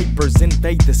 Skyscrapers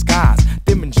invade the skies,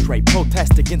 demonstrate,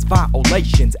 protest against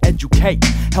violations, educate,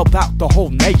 help out the whole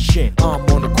nation. I'm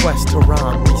on a quest to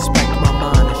rhyme, respect my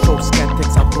mind and show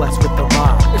skeptics I'm blessed with the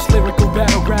rhyme. It's lyrical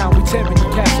battleground, we tearing the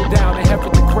castle down and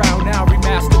heaven the crown, now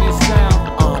remaster this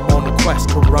sound. I'm on a quest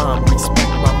to rhyme, respect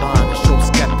my mind and show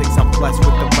skeptics I'm blessed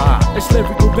with the vibe. It's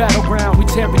lyrical battleground, we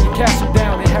tearing the castle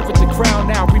down and heaven the crown,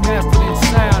 now remastered in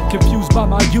sound. Confused by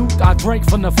my youth, I drank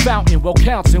from the fountain. Well,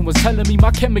 counseling was telling me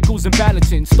my chemicals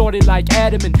imbalancing. Started like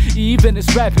Adam and Eve and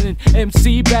it's rapping.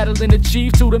 MC battling,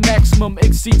 achieve to the maximum,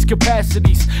 exceeds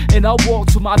capacities. And I walk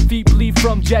till my feet bleed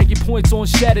from jagged points on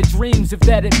shattered dreams. If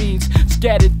that it means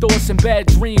scattered thoughts and bad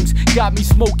dreams, got me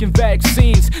smoking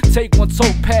vaccines. Take one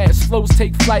tote pass, flows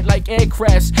take flight like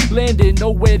aircrafts, landing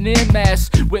nowhere near mass.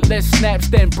 With less snaps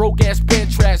than broke ass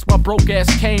band tracks. My broke ass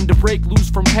came to break loose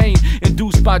from pain,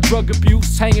 induced by drug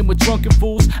abuse, hanging with drunken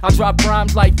fools. I drop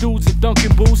rhymes like dudes at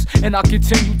Dunkin' Boost, and I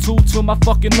continue to till my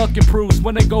fucking luck improves.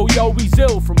 When they go, yo, he's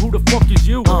ill, from who the fuck is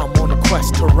you? I'm on a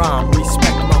quest to rhyme,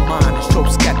 respect my mind and show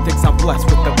skeptics I'm blessed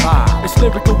with the vibe. It's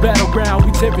lyrical battleground,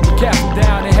 we tearing the castle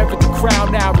down and heaven the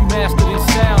crown, now remastered in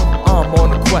sound. I'm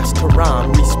on a quest to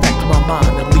rhyme, respect my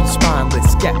mind and leave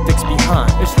spineless skeptics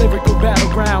behind. It's lyrical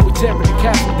battleground, we tearing the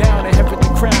castle down and heaven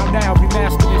the crown, now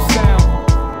remastered in sound.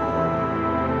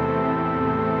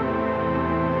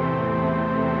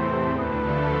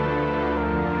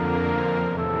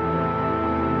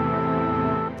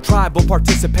 Tribal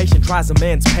participation tries a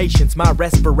man's patience. My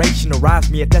respiration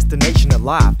arrives me at destination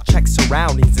alive. Check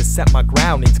surroundings and set my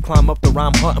groundings. Climb up the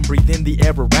rhyme hut and breathe in the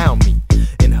air around me.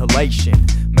 Inhalation,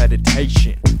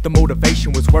 meditation. The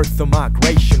motivation was worth the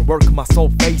migration. Work my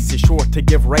soul face is sure to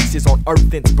give races on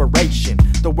earth inspiration.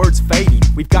 The word's fading,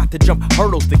 we've got to jump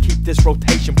hurdles to keep this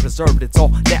rotation preserved. It's all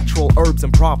natural herbs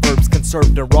and proverbs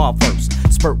conserved in raw verse.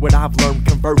 Spurt what I've learned,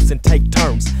 converse and take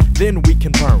turns. Then we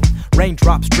can burn.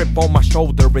 Raindrops drip on my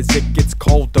shoulder as it gets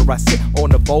colder. I sit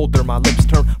on a boulder, my lips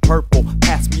turn purple.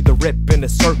 Pass me the rip in a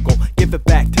circle. Give it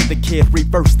back to the kid,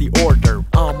 reverse the order.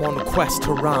 I'm on a quest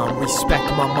to rhyme, respect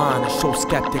my mind and show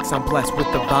skeptics I'm blessed with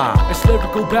the vibe. It's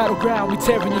lyrical battleground, we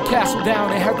tearing your castle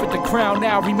down and heaven the crown,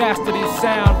 now remastered in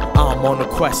sound. I'm on a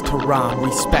quest to rhyme,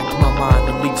 respect my mind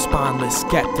and leave spineless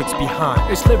skeptics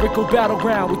behind. It's lyrical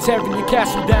battleground, we tearing your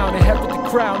castle down and heaven the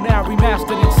crown, now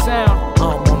remastered in sound.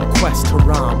 I'm on a quest to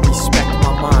rhyme, respect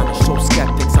my mind and show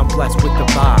skeptics I'm blessed with the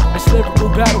vibe. It's lyrical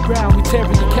battleground, we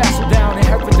tearing your castle down and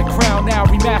heaven the crown, now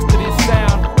remastered in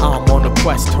sound. I'm on a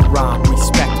quest to rhyme,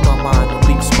 respect my mind and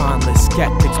leave spineless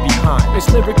skeptics behind. It's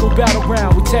lyrical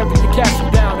battleground, we tearing your castle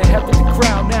down and heaven the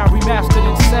crown, now remastered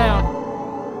in sound.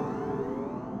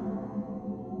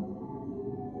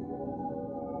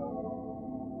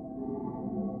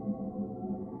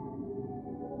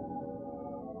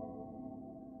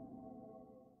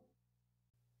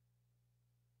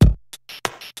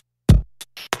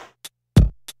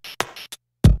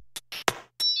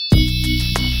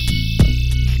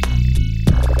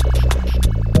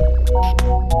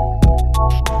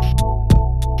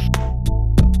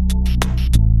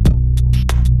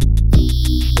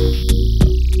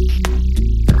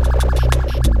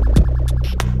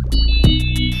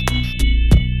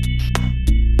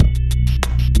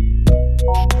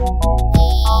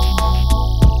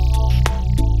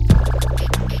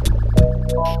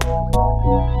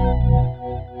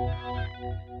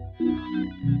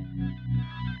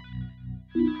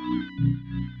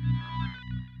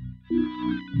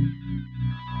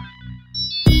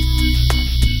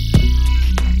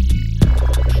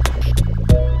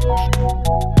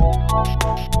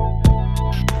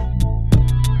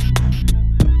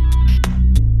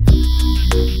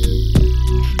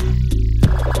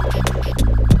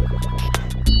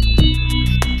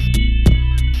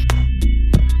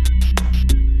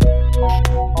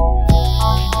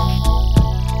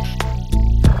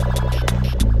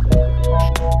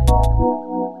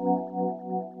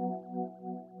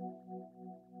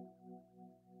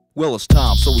 Well, it's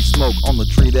time, so we smoke on the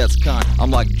tree that's kind. I'm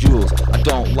like Jules, I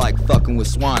don't like fucking with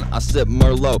swine. I sip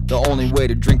Merlot, the only way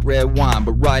to drink red wine.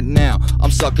 But right now, I'm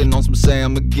sucking on some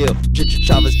Sam McGill.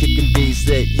 Chavez kicking beats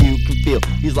that you can feel.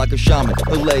 He's like a shaman,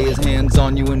 he'll lay his hands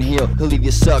on you and heal. He'll leave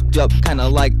you sucked up, kinda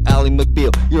like Ally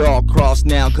McBeal. You're all cross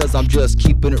now, cause I'm just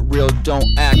keeping it real. Don't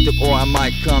act up or I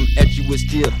might come at you with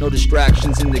steel. No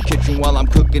distractions in the kitchen while I'm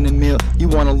cooking a meal. You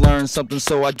wanna learn something,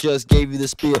 so I just gave you the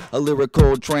spiel. A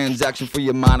lyrical transaction for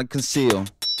your mind to conceal.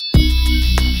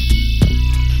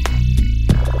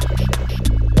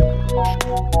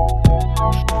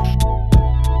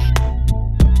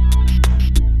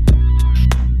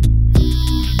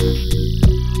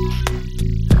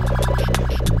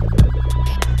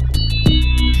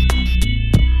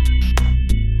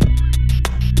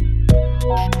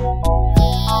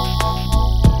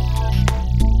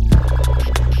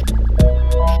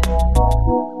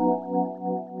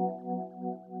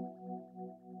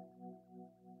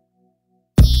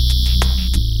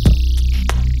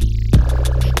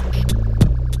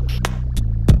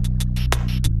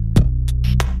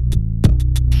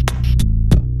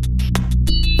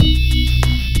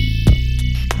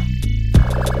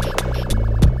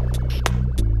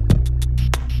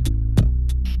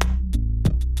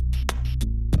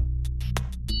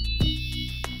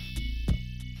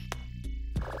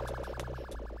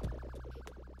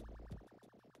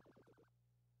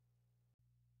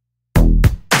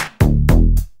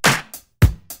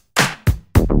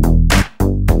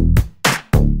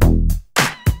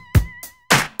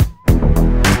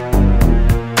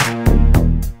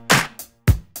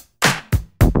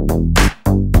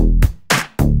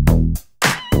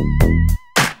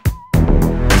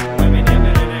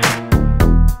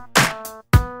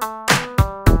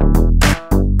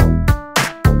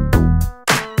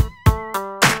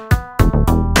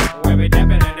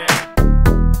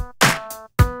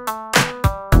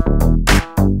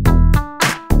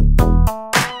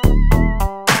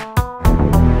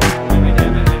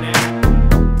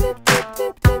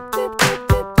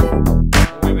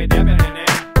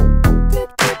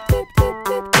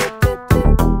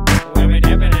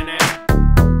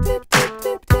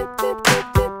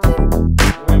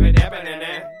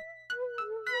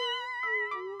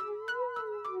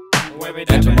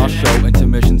 Enter my show,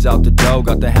 intermissions out the dough.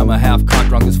 Got the hammer half cocked,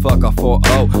 drunk as fuck off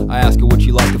 4-0. I asked her would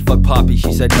she like to fuck Poppy,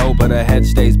 she said no, but her head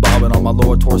stays bobbing on my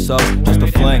lower torso. Just a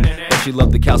fling, but she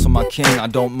loved the castle my king. I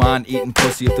don't mind eating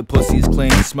pussy if the pussy is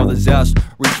clean. Smell the zest,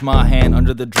 reach my hand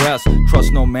under the dress.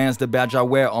 Trust no man's the badge I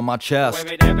wear on my chest.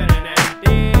 You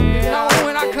know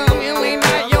when I come in late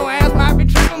night, your ass might be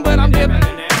tripping, but I'm dipping.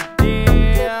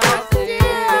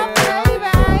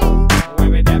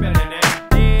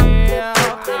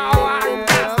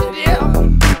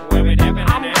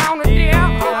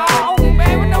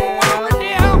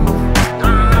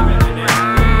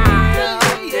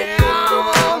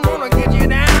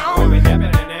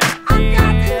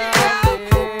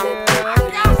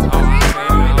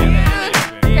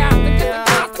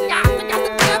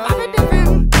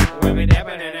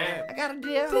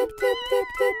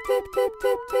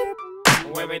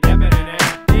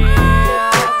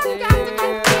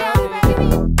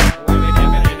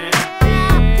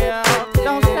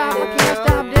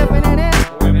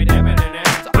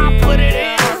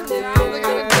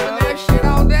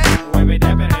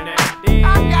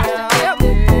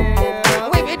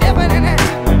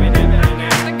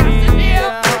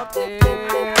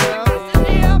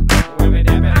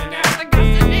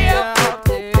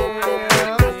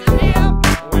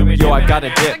 Got a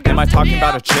dip, am I talking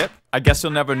about a chip? I guess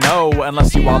you'll never know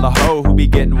unless you are the hoe who be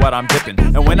getting what I'm dipping.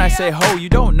 And when I say hoe, you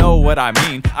don't know what I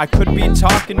mean. I could be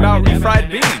talking about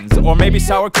refried beans, or maybe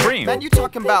sour cream. Man, you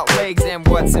talking about legs and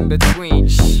what's in between.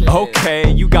 Shit. Okay,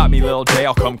 you got me, Lil J,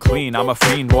 I'll come clean. I'm a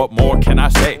fiend, what more can I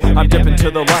say? I'm dipping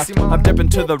to the left, I'm dipping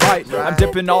to the right. I'm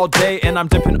dipping all day and I'm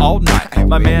dipping all night.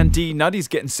 My man D Nutty's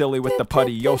getting silly with the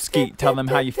putty. Yo, Skeet, tell them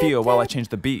how you feel while I change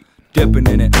the beat. Dipping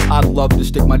in it, I'd love to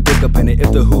stick my dick up in it.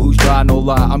 If the hoo-hoo's dry, no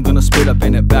lie, I'm gonna spit up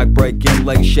in it. Back breaking,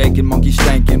 leg shaking, monkey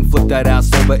stanking. Flip that ass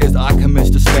over as I commence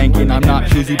to spanking. I'm not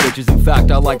choosy bitches, in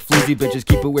fact I like floozy bitches.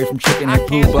 Keep away from chicken head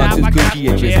poo butts, it's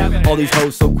Gucci itches. All these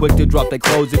hoes so quick to drop their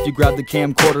clothes. If you grab the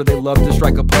camcorder, they love to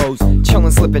strike a pose.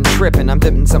 Chillin', slippin', trippin', I'm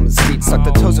dipping something sweet. Suck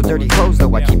the toes of dirty clothes,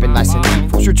 though I keep it nice and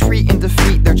neat. Fools retreat in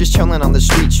defeat, they're just chillin' on the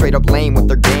street. Straight up lame with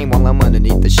their game while I'm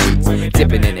underneath the sheets.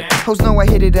 Dipping in it, hoes know I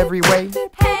hit it every way.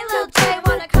 Hey, Lil J,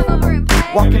 wanna come over and play?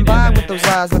 Walking by with those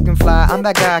eyes looking fly. I'm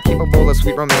that guy capable of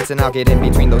sweet romance, and I'll get in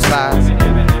between those thighs. You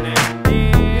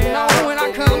know when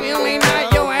I come in late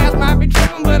night, your ass might be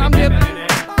tripping, but I'm dipping.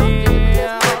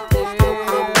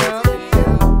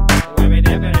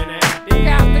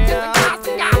 Got to get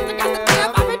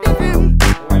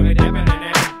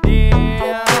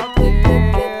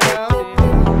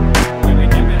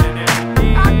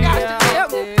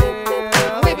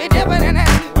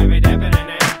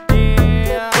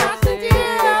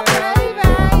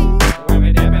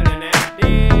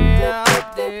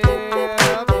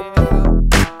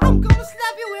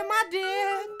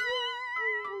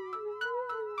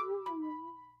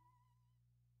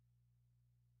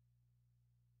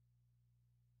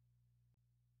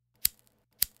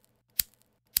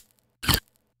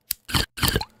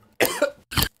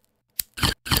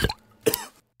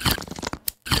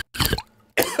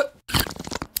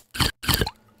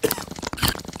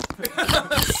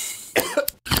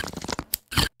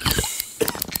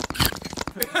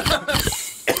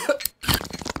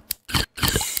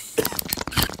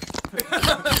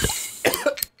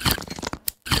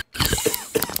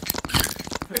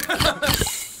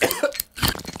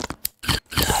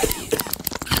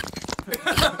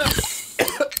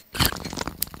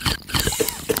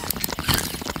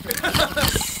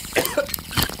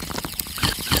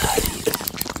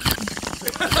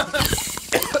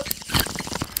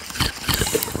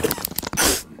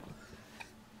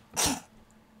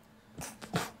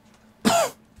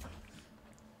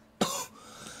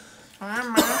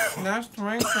That's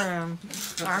my friend.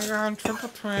 I got triple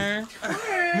twig.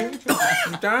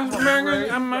 That's bigger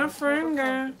than my friend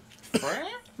got.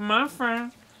 My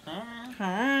friend.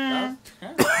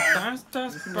 That's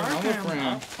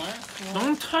bigger.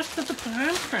 Don't touch the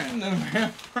friend.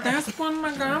 That's one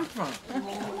my grandpa.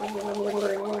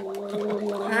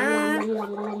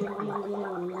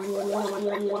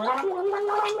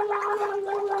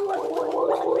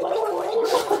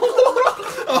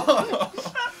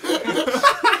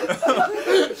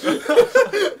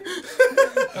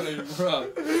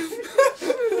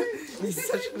 He's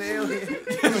such an alien.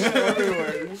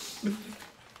 Everywhere.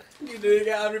 You did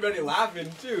get everybody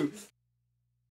laughing too.